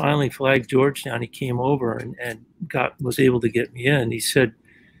 And I finally flagged George down. He came over and was able to get me in. He said,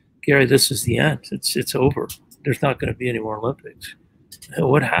 "Gary, this is the end. It's over. There's not going to be any more Olympics."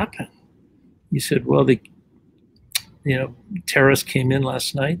 What happened? He said, "Well, terrorists came in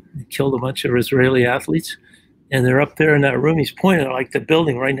last night. They killed a bunch of Israeli athletes, and they're up there in that room." He's pointing at like the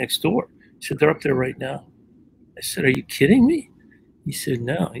building right next door. He said, "They're up there right now." I said, "Are you kidding me?" He said,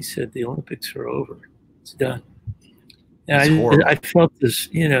 "No." He said, "The Olympics are over. It's done." And I felt this,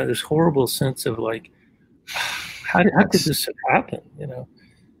 you know, this horrible sense of like, how did this happen? You know,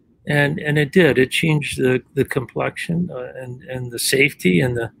 and it did. It changed the complexion and the safety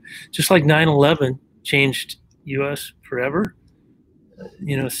and just like 9/11 changed U.S. forever.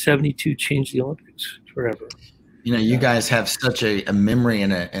 72 changed the Olympics forever. You know, you guys have such a memory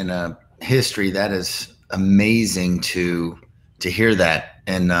and a history that is amazing to hear that.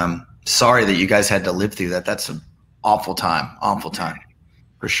 And sorry that you guys had to live through that. That's an awful time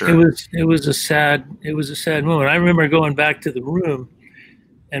for sure. It was a sad moment. I remember going back to the room,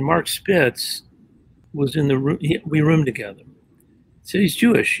 and Mark Spitz was in the room. We roomed together. So he's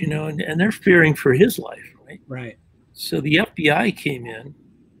Jewish, you know, and they're fearing for his life, right? Right. So the FBI came in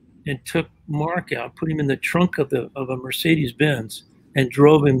and took Mark out, put him in the trunk of a Mercedes-Benz, and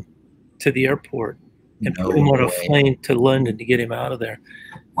drove him to the airport and put him on a plane to London to get him out of there.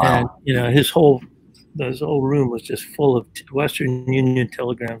 Wow. And you know, his whole room was just full of Western Union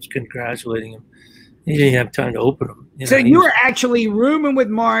telegrams congratulating him. He didn't have time to open them. So you were actually rooming with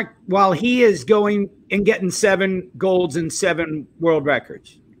Mark while he is going and getting 7 golds and 7 world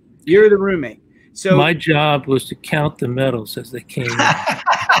records. You're the roommate. So my job was to count the medals as they came in.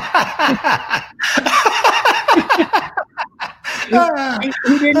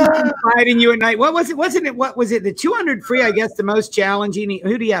 He didn't confide in you at night. What was it? What was it? The 200 free, I guess, the most challenging.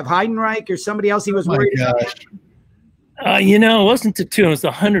 Who do you have? Heidenreich or somebody else he was worried about? You know, it wasn't the 200, it was the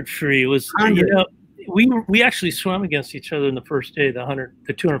 100 free. It was, 100. You know, we actually swam against each other in the first day,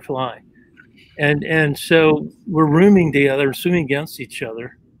 the 200 fly. And so we're rooming together, swimming against each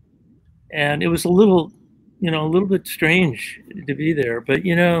other. And it was a little bit strange to be there. But,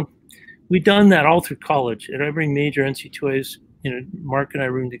 you know, we'd done that all through college. At every major NC2As, you know, Mark and I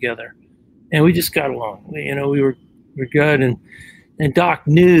roomed together. And we just got along. You know, we were good. And Doc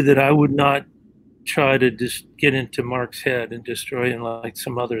knew that I would not try to just get into Mark's head and destroy him like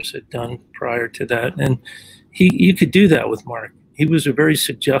some others had done prior to that. And you could do that with Mark. He was a very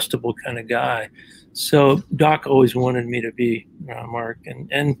suggestible kind of guy. So Doc always wanted me to be Mark.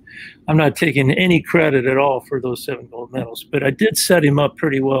 And I'm not taking any credit at all for those 7 gold medals, but I did set him up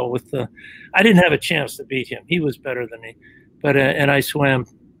pretty well I didn't have a chance to beat him. He was better than me. But and I swam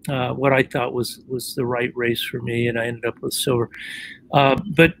what I thought was the right race for me, and I ended up with silver.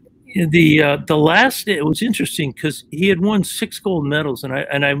 But the last day, it was interesting because he had won 6 gold medals, and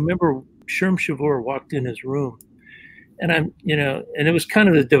I remember Sherm Shavor walked in his room, and and it was kind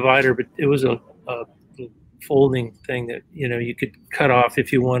of the divider, but it was a folding thing that you could cut off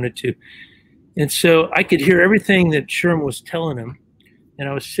if you wanted to, and so I could hear everything that Sherm was telling him, and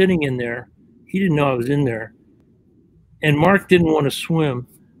I was sitting in there. He didn't know I was in there, and Mark didn't want to swim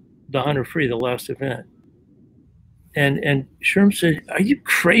the 100 free, the last event. And Sherm said, "Are you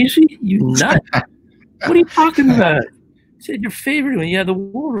crazy? You nut? What are you talking about?" He said, "Your favorite one, yeah, the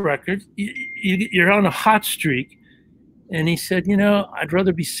world record. You're on a hot streak." And he said, "I'd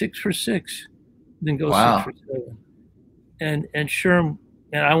rather be 6 for 6 than go 6 for 7." And Sherm,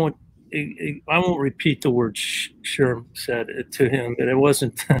 and I won't repeat the word Sherm said to him, but it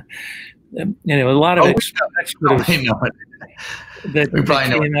wasn't. A lot of expletives that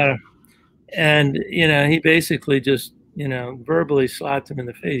came out. And, he basically just, verbally slapped him in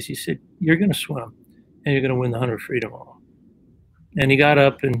the face. He said, "You're going to swim and you're going to win the 100 free tomorrow." And he got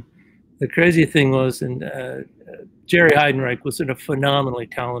up, and the crazy thing was, and Jerry Heidenreich was a phenomenally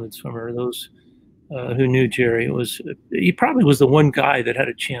talented swimmer. Those who knew Jerry, he probably was the one guy that had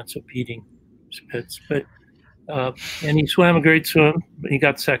a chance of beating Spitz. But and he swam a great swim, but he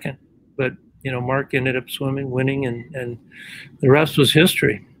got second. But, Mark ended up winning, and the rest was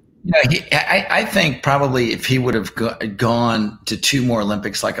history. Yeah, I think probably if he would have gone to 2 more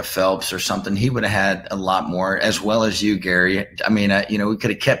Olympics like a Phelps or something, he would have had a lot more, as well as you, Gary. I mean, we could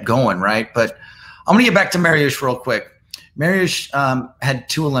have kept going, right? But I'm going to get back to Mariusz real quick. Mariusz had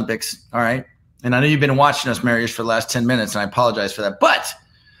 2 Olympics, all right? And I know you've been watching us, Mariusz, for the last 10 minutes, and I apologize for that. But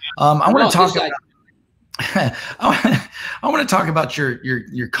I want to talk about I want to talk about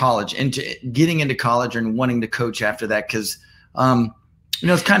your college, and getting into college and wanting to coach after that, because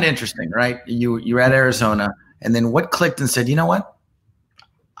it's kind of interesting, right? You were at Arizona, and then what clicked and said, "You know what?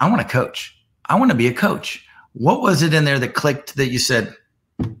 I want to coach. I want to be a coach." What was it in there that clicked that you said,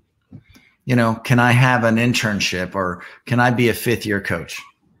 can I have an internship, or can I be a 5th-year coach?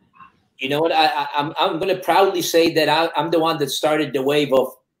 You know what? I'm going to proudly say that I'm the one that started the wave of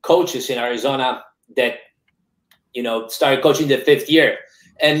coaches in Arizona that, started coaching the 5th year.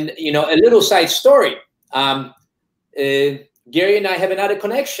 And, a little side story. Gary and I have another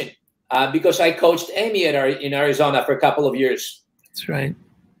connection because I coached Amy in Arizona for a couple of years. That's right.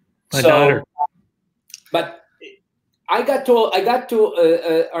 My daughter. But I got to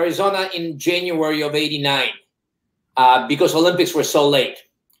Arizona in January of '89 because Olympics were so late.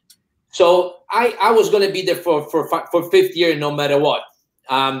 So I was going to be there for 5th year no matter what.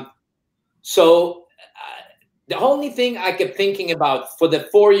 So the only thing I kept thinking about for the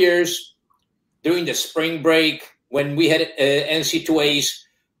 4 years during the spring break, when we had NC2As,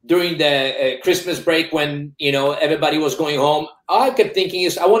 during the Christmas break when, everybody was going home, all I kept thinking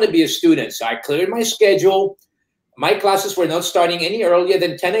is I want to be a student. So I cleared my schedule. My classes were not starting any earlier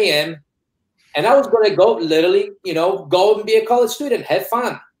than 10 a.m. And I was going to go literally, go and be a college student, have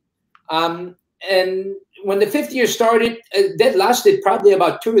fun. And when the 5th year started, that lasted probably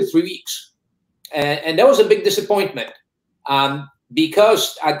about 2 or 3 weeks. And that was a big disappointment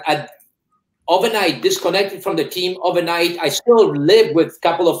because I overnight disconnected from the team. Overnight, I still lived with a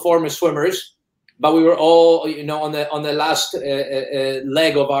couple of former swimmers, but we were all, you know, on the last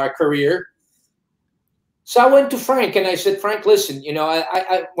leg of our career. So I went to Frank and I said, Frank, listen, you know,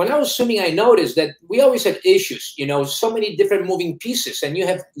 when I was swimming, I noticed that we always had issues, you know, so many different moving pieces, and you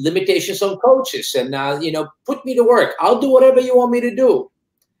have limitations on coaches, and, you know, put me to work. I'll do whatever you want me to do.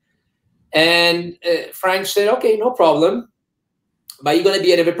 And Frank said, okay, no problem, but you're going to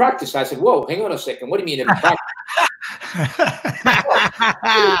be at every practice. I said, whoa, hang on a second. What do you mean every practice?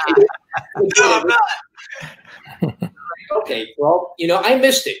 Okay, well, you know, I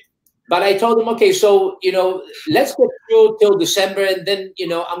missed it. But I told him, okay, so, you know, let's get through till December, and then, you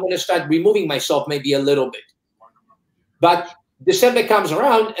know, I'm going to start removing myself maybe a little bit. But December comes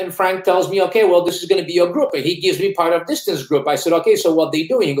around, and Frank tells me, okay, well, this is going to be your group. And he gives me part of distance group. I said, okay, so what they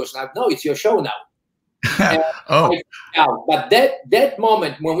doing? He goes, no, it's your show now. But that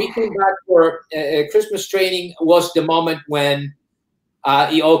moment when we came back for Christmas training was the moment when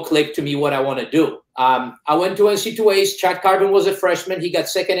it all clicked to me what I want to do. I went to NC2As. Chad Carvin was a freshman. He got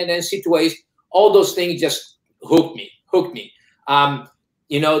second in NC2As. All those things just hooked me.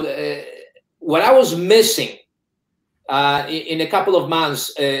 You know, what I was missing in a couple of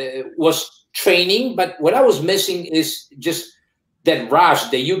months was training, but what I was missing is just that rush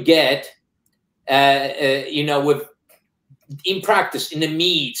that you get, you know, in practice, in the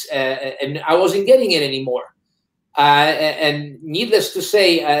meets, and I wasn't getting it anymore. And needless to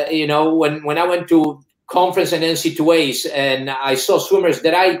say, you know, when I went to conference and NC2As and I saw swimmers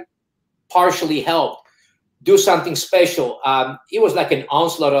that I partially helped do something special, it was like an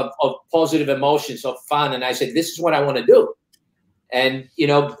onslaught of positive emotions, of fun. And I said, this is what I want to do. And, you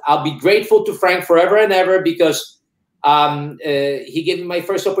know, I'll be grateful to Frank forever and ever because he gave me my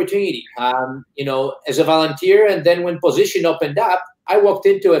first opportunity, you know, as a volunteer. And then when position opened up, I walked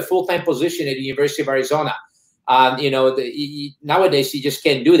into a full-time position at the University of Arizona. You know, nowadays you just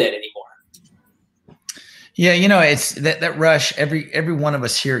can't do that anymore. Yeah, you know, it's that rush. Every one of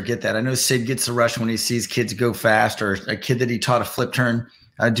us here get that. I know Sid gets the rush when he sees kids go fast, or a kid that he taught a flip turn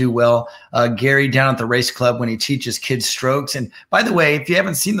do well. Gary down at the race club when he teaches kids strokes. And by the way, if you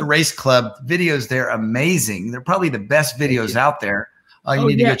haven't seen the race club videos, they're amazing. They're probably the best videos out there. You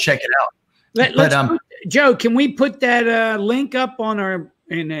need to go check it out. Joe, can we put that link up on our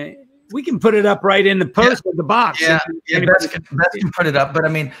we can put it up right in the post of the box. Yeah, Beth can put it up. But I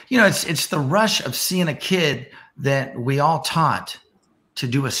mean, you know, it's the rush of seeing a kid that we all taught to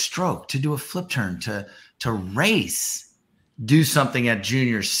do a stroke, to do a flip turn, to race, do something at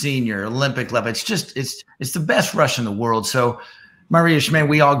junior, senior, Olympic level. It's just it's the best rush in the world. So, Mariusz, man,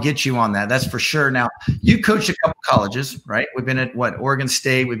 we all get you on that. That's for sure. Now, you coached a couple colleges, right? We've been at Oregon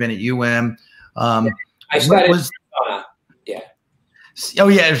State. We've been at UM. I started. Oh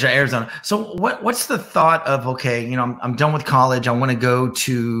yeah, Arizona. So what's the thought of, okay, you know, I'm done with college. I want to go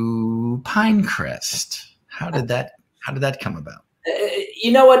to Pinecrest. How did that come about?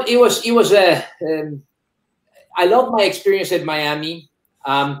 You know what? It was I loved my experience at Miami,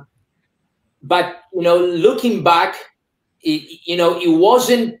 but you know, looking back, you know, it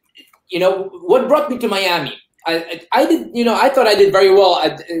wasn't, you know, what brought me to Miami. I did, you know, I thought I did very well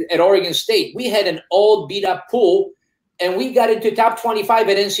at Oregon State. We had an old beat up pool. And we got into top 25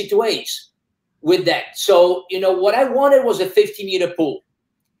 at NC2As with that. So, you know, what I wanted was a 50-meter pool.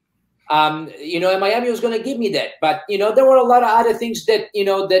 You know, and Miami was going to give me that. But, you know, there were a lot of other things that, you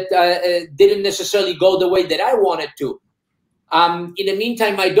know, that didn't necessarily go the way that I wanted to. In the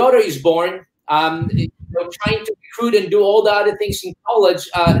meantime, my daughter is born. You know, trying to recruit and do all the other things in college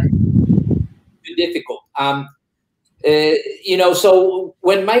is difficult. You know, so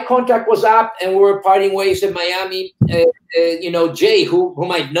when my contract was up and we were parting ways in Miami, you know, Jay,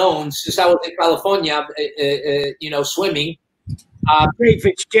 whom I'd known since I was in California, you know, swimming. Jay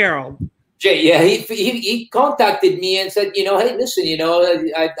Fitzgerald. Jay, yeah, he contacted me and said, you know, hey, listen, you know,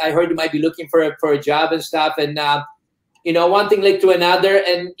 I heard you might be looking for a job and stuff. And, you know, one thing led to another.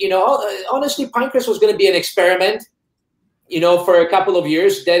 And, you know, honestly, Pinecrest was going to be an experiment, you know, for a couple of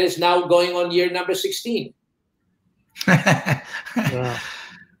years. That is now going on year number 16. Wow.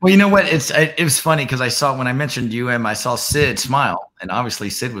 Well, you know what? It was funny because I saw, when I mentioned UM, I saw Sid smile, and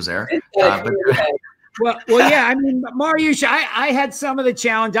obviously Sid was there. Well, yeah. I mean, Mariusz, I had some of the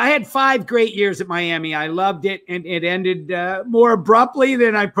challenge. I had 5 great years at Miami. I loved it, and it ended more abruptly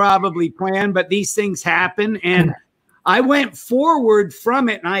than I probably planned. But these things happen, and I went forward from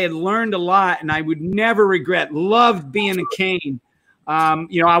it, and I had learned a lot, and I would never regret. Loved being a cane.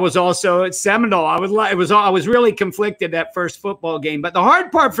 You know, I was also at Seminole. I was really conflicted that first football game. But the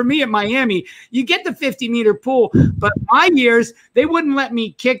hard part for me at Miami, you get the 50-meter pool, but my years, they wouldn't let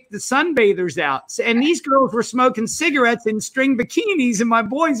me kick the sunbathers out. And these girls were smoking cigarettes in string bikinis, and my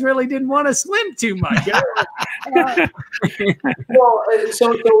boys really didn't want to swim too much. Well,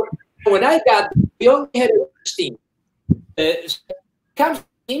 so when I got, we only had 16. Comes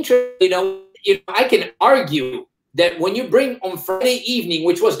interesting, you know, I can argue that when you bring on Friday evening,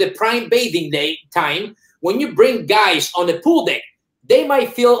 which was the prime bathing day time, when you bring guys on the pool deck, they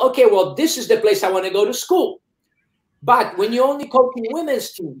might feel, okay, well, this is the place I want to go to school. But when you're only coaching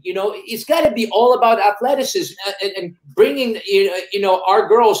women's team, you know, it's got to be all about athleticism and bringing, you know, our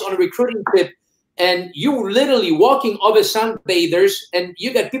girls on a recruiting trip, and you literally walking over sunbathers, and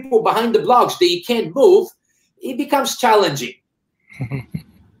you got people behind the blocks that you can't move. It becomes challenging.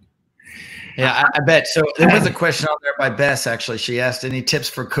 Yeah, I bet. So there was a question out there by Bess, actually. She asked, any tips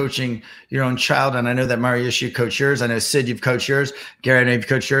for coaching your own child? And I know that Mariusz, you coach yours. I know, Sid, you've coached yours. Gary, I know you've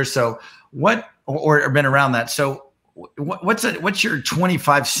coached yours. So what, or been around that. So what's your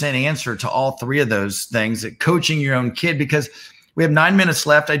 25-cent answer to all three of those things, coaching your own kid? Because we have 9 minutes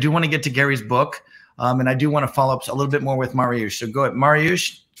left. I do want to get to Gary's book. And I do want to follow up a little bit more with Mariusz. So go ahead,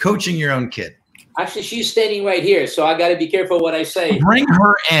 Mariusz, coaching your own kid. Actually, she's standing right here, so I got to be careful what I say. Bring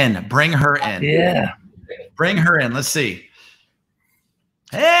her in. Bring her in. Yeah. Bring her in. Let's see.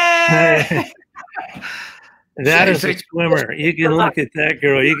 Hey! That is a swimmer. You can look at that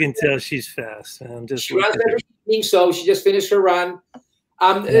girl. You can tell she's fast. She runs every evening, so she just finished her run.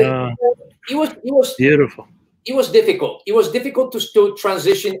 It was beautiful. It was difficult. It was difficult to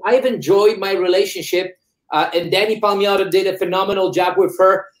transition. I've enjoyed my relationship, and Danny Palmiotto did a phenomenal job with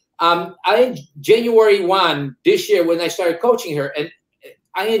her. January 1 this year, when I started coaching her, and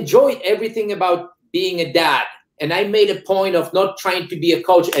I enjoyed everything about being a dad. And I made a point of not trying to be a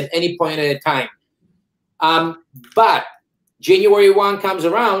coach at any point at a time. But January 1 comes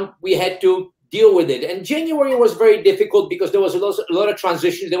around, we had to deal with it. And January was very difficult because there was a lot of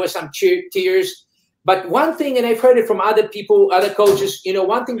transitions. There were some tears. But one thing, and I've heard it from other people, other coaches, you know,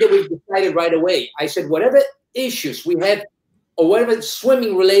 one thing that we decided right away, I said, whatever issues we have, or whatever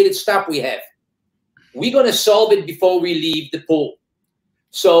swimming related stuff we have, we're going to solve it before we leave the pool.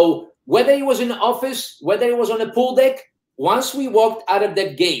 So whether it was in the office, whether it was on the pool deck, once we walked out of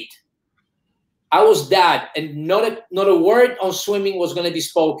that gate, I was dad, and not a word on swimming was going to be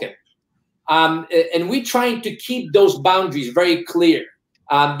spoken. And we're trying to keep those boundaries very clear,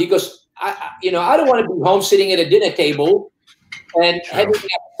 because I don't want to be home sitting at a dinner table and having an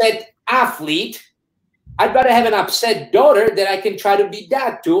upset athlete. I'd rather have an upset daughter that I can try to be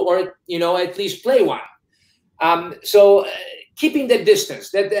dad to, or, you know, at least play one. So keeping the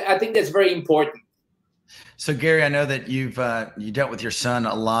distance, I think that's very important. So Gary, I know that you dealt with your son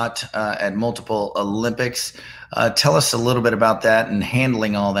a lot at multiple Olympics. Tell us a little bit about that and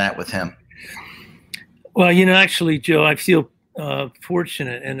handling all that with him. Well, you know, actually, Joe, I feel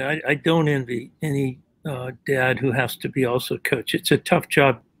fortunate, and I don't envy any dad who has to be also a coach. It's a tough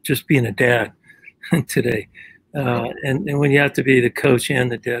job just being a dad today, and when you have to be the coach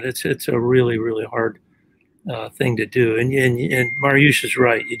and the dad, it's a really, really hard thing to do. And Mariusz is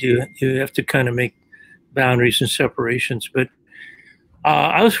right. You have to kind of make boundaries and separations. But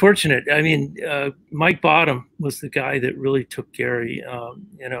I was fortunate. I mean, Mike Bottom was the guy that really took Gary,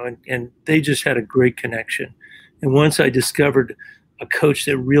 you know, and they just had a great connection. And once I discovered a coach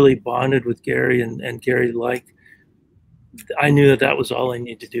that really bonded with Gary and Gary liked, I knew that was all I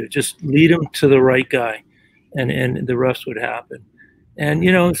needed to do. Just lead him to the right guy, and the rest would happen. And,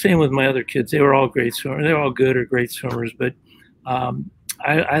 you know, same with my other kids. They were all great swimmers. They were all good or great swimmers. But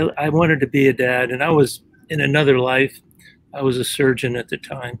I wanted to be a dad, and I was in another life. I was a surgeon at the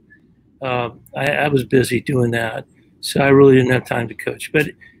time. I was busy doing that, so I really didn't have time to coach. But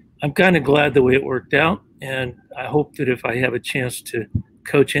I'm kind of glad the way it worked out, and I hope that if I have a chance to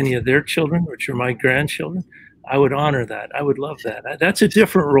coach any of their children, which are my grandchildren, I would honor that. I would love that. That's a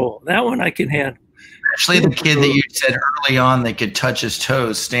different role. That one I can handle. Especially the kid that you said early on that could touch his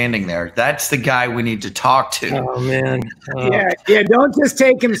toes standing there. That's the guy we need to talk to. Oh, man. Yeah. Don't just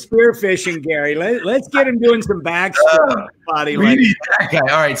take him spearfishing, Gary. Let's get him doing some backstroke. We need that guy.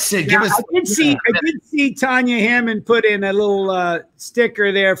 All right, Sid, give us. I did see Tanya Hammond put in a little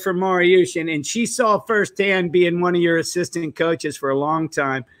sticker there for Mariusz, and she saw firsthand being one of your assistant coaches for a long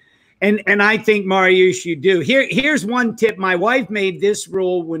time. And I think, Mariusz, you do. Here's one tip. My wife made this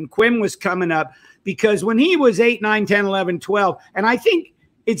rule when Quinn was coming up, because when he was 8, 9, 10, 11, 12, and I think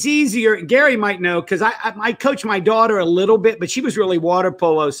it's easier. Gary might know, because I coached my daughter a little bit, but she was really water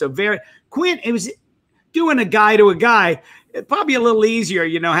polo. So Quinn, it was doing a guy to a guy. it's probably a little easier,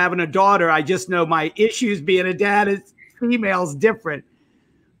 you know, having a daughter. I just know my issues being a dad as female is different.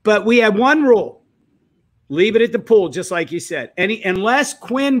 But we had one rule: leave it at the pool, just like you said. Unless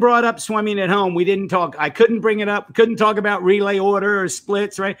Quinn brought up swimming at home, we didn't talk. I couldn't bring it up. Couldn't talk about relay order or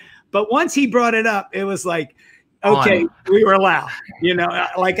splits, right? But once he brought it up, it was like, okay, we were allowed. You know,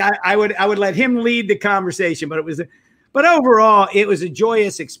 like I would let him lead the conversation. But overall, it was a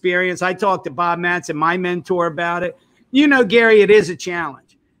joyous experience. I talked to Bob Matson, my mentor, about it. You know, Gary, it is a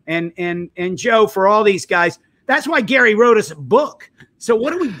challenge. And Joe, for all these guys, that's why Gary wrote us a book. So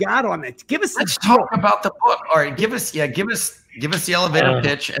what do we got on it? Let's talk about the book. All right, give us the elevator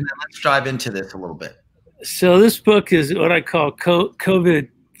pitch, and then let's dive into this a little bit. So this book is what I call COVID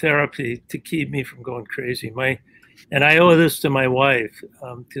therapy to keep me from going crazy. And I owe this to my wife,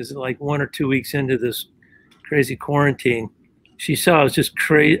 because like 1 or 2 weeks into this crazy quarantine, she saw I was just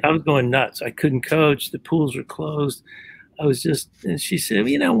crazy. I was going nuts. I couldn't coach. The pools were closed. And she said,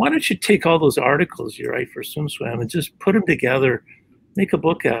 you know, why don't you take all those articles you write for SwimSwam and just put them together, make a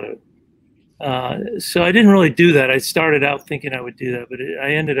book out of it. So I didn't really do that. I started out thinking I would do that, but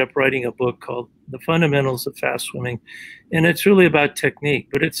I ended up writing a book called The Fundamentals of Fast Swimming. And it's really about technique,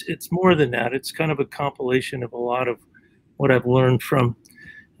 but it's more than that. It's kind of a compilation of a lot of what I've learned from,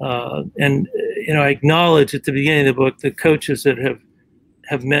 and, you know, I acknowledge at the beginning of the book, the coaches that have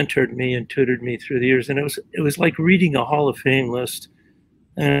mentored me and tutored me through the years. And it was like reading a Hall of Fame list.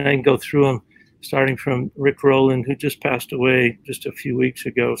 And I can go through them, starting from Rick Rowland, who just passed away just a few weeks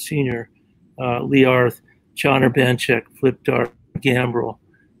ago, senior, Lee Arth, John Urbanchek, Flip Dart, Gambrel,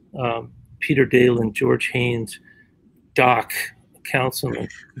 Peter Dalen, George Haynes, Doc, Councilman,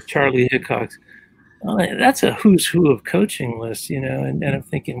 Charlie Hickox. That's a who's who of coaching list, you know, and I'm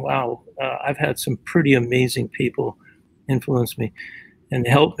thinking, wow, I've had some pretty amazing people influence me and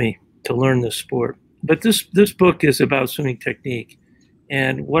help me to learn this sport. But this book is about swimming technique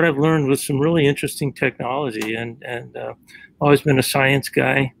and what I've learned with some really interesting technology. And always been a science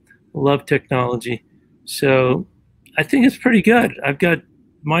guy, love technology. So I think it's pretty good. I've got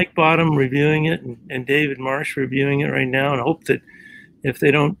Mike Bottom reviewing it and David Marsh reviewing it right now, and I hope that if they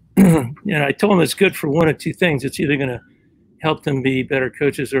don't, you know, I told them it's good for one of two things. It's either going to help them be better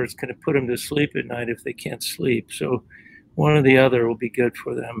coaches, or it's going to put them to sleep at night if they can't sleep. So one or the other will be good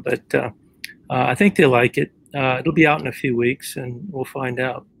for them. But I think they like it. It'll be out in a few weeks, and we'll find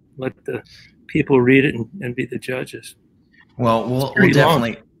out. Let the people read it and be the judges. Well, we'll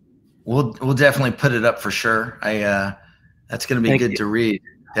definitely put it up for sure. That's going to be good to read.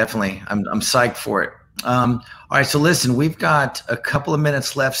 Definitely, I'm psyched for it. All right, so listen, we've got a couple of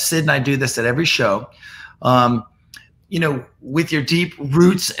minutes left. Sid and I do this at every show. You know, with your deep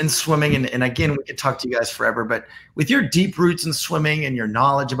roots in swimming, and again, we could talk to you guys forever, but with your deep roots in swimming and your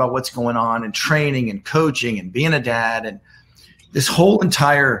knowledge about what's going on and training and coaching and being a dad and this whole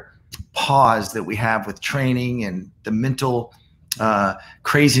entire pause that we have with training and the mental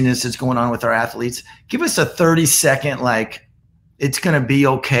craziness that's going on with our athletes, give us a 30-second, like, it's going to be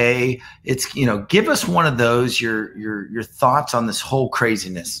okay. It's, you know, give us one of those, your thoughts on this whole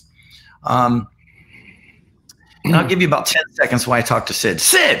craziness. And I'll give you about 10 seconds while I talk to Sid.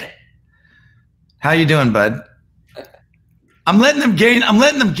 Sid, how you doing, bud? I'm letting them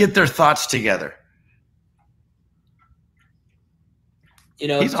get their thoughts together. You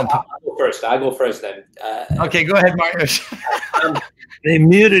know, I'll go first then. Okay, go ahead, Mariusz. They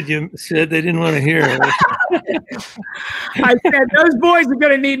muted you, Sid. They didn't want to hear it. I said those boys are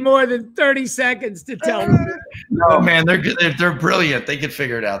going to need more than 30 seconds to tell me. No, man, they're brilliant. They can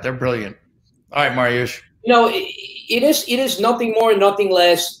figure it out. They're brilliant. All right, Mariusz. You know, it is nothing more, nothing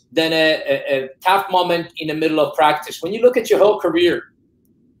less than a tough moment in the middle of practice. When you look at your whole career,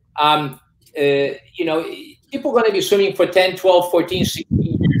 you know, people are going to be swimming for 10, 12, 14, 16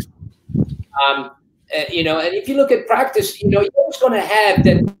 years. You know, and if you look at practice, you know, you're always going to have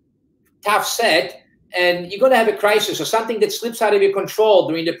that tough set, and you're going to have a crisis or something that slips out of your control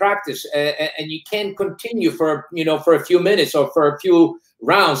during the practice, and you can't continue for a few minutes or for a few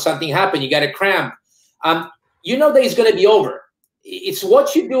rounds. Something happened, you got a cramp. You know that it's going to be over. It's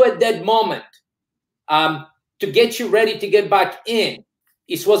what you do at that moment to get you ready to get back in.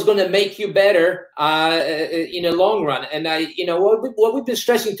 It's what's going to make you better in the long run. And you know, what we've been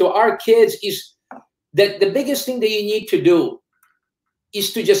stressing to our kids is that the biggest thing that you need to do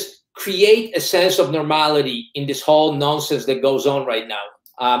is to just create a sense of normality in this whole nonsense that goes on right now.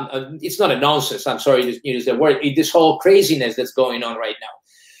 It's not a nonsense. I'm sorry to use the word. This whole craziness that's going on right now.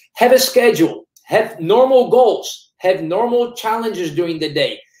 Have a schedule. Have normal goals. Have normal challenges during the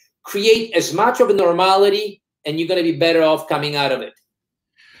day. Create as much of a normality, and you're going to be better off coming out of it.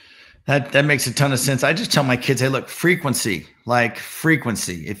 That makes a ton of sense. I just tell my kids, hey, look, frequency, like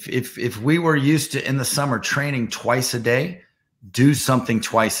frequency. If we were used to in the summer training twice a day, do something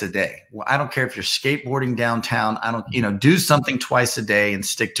twice a day. Well, I don't care if you're skateboarding downtown. Do something twice a day and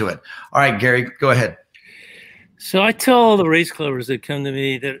stick to it. All right, Gary, go ahead. So I tell all the race clubbers that come to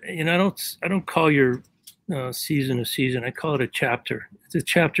me that, I don't call your season a season. I call it a chapter. It's a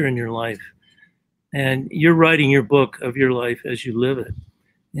chapter in your life. And you're writing your book of your life as you live it.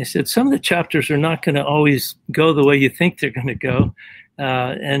 And I said, some of the chapters are not going to always go the way you think they're going to go.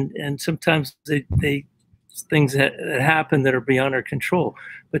 And sometimes they things that happen that are beyond our control.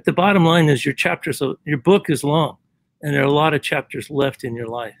 But the bottom line is your book is long, and there are a lot of chapters left in your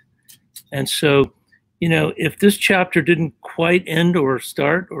life. And so, if this chapter didn't quite end or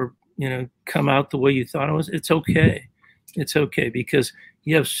start or, come out the way you thought it was, it's okay. It's okay, because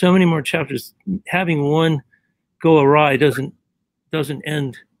you have so many more chapters. Having one go awry doesn't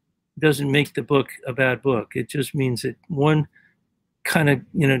make the book a bad book. It just means that one kind of,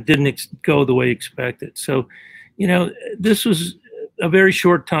 didn't go the way expected. So, this was a very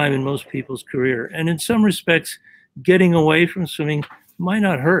short time in most people's career. And in some respects, getting away from swimming might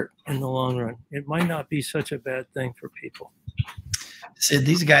not hurt in the long run. It might not be such a bad thing for people. Sid,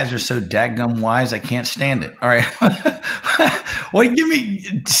 these guys are so daggum wise, I can't stand it. All right. Well, give me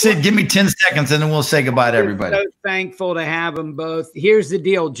 10 seconds and then we'll say goodbye to everybody. So thankful to have them both. Here's the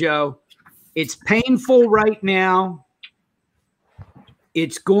deal, Joe. It's painful right now.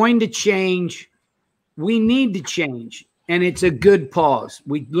 It's going to change. We need to change. And it's a good pause.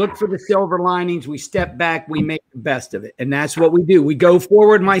 We look for the silver linings. We step back. We make the best of it. And that's what we do. We go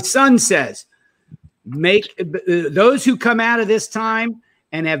forward. My son says, make those who come out of this time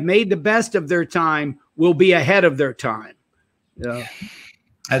and have made the best of their time will be ahead of their time. Yeah.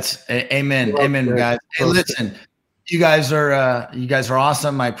 That's amen. Amen, guys. Hey, listen, you guys are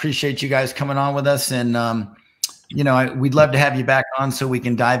awesome. I appreciate you guys coming on with us. And, we'd love to have you back on so we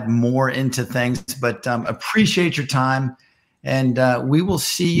can dive more into things, but appreciate your time. And we will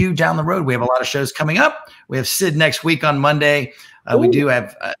see you down the road. We have a lot of shows coming up. We have Sid next week on Monday. We do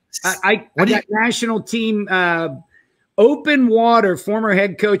have I got national team open water, former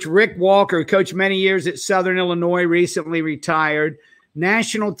head coach Rick Walker, coached many years at Southern Illinois, recently retired.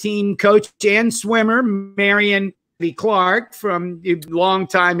 National team coach and swimmer Marion Clark from a long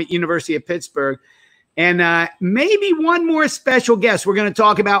time at University of Pittsburgh. And maybe one more special guest. We're going to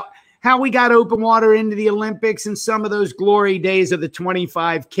talk about how we got open water into the Olympics and some of those glory days of the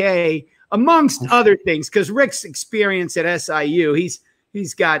 25K, amongst other things, because Rick's experience at SIU, he's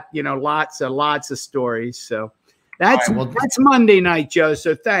got, lots of stories. So that's Monday night, Joe.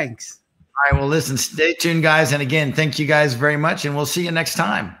 So thanks. All right. Well, listen, stay tuned, guys. And again, thank you guys very much. And we'll see you next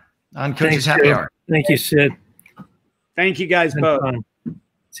time on Coach's Happy Hour. Thank you, Sid. Thank you guys both.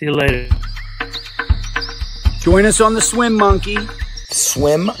 See you later. Join us on the Swim Monkey.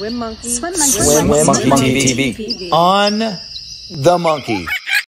 Swim Monkey TV on the Monkey.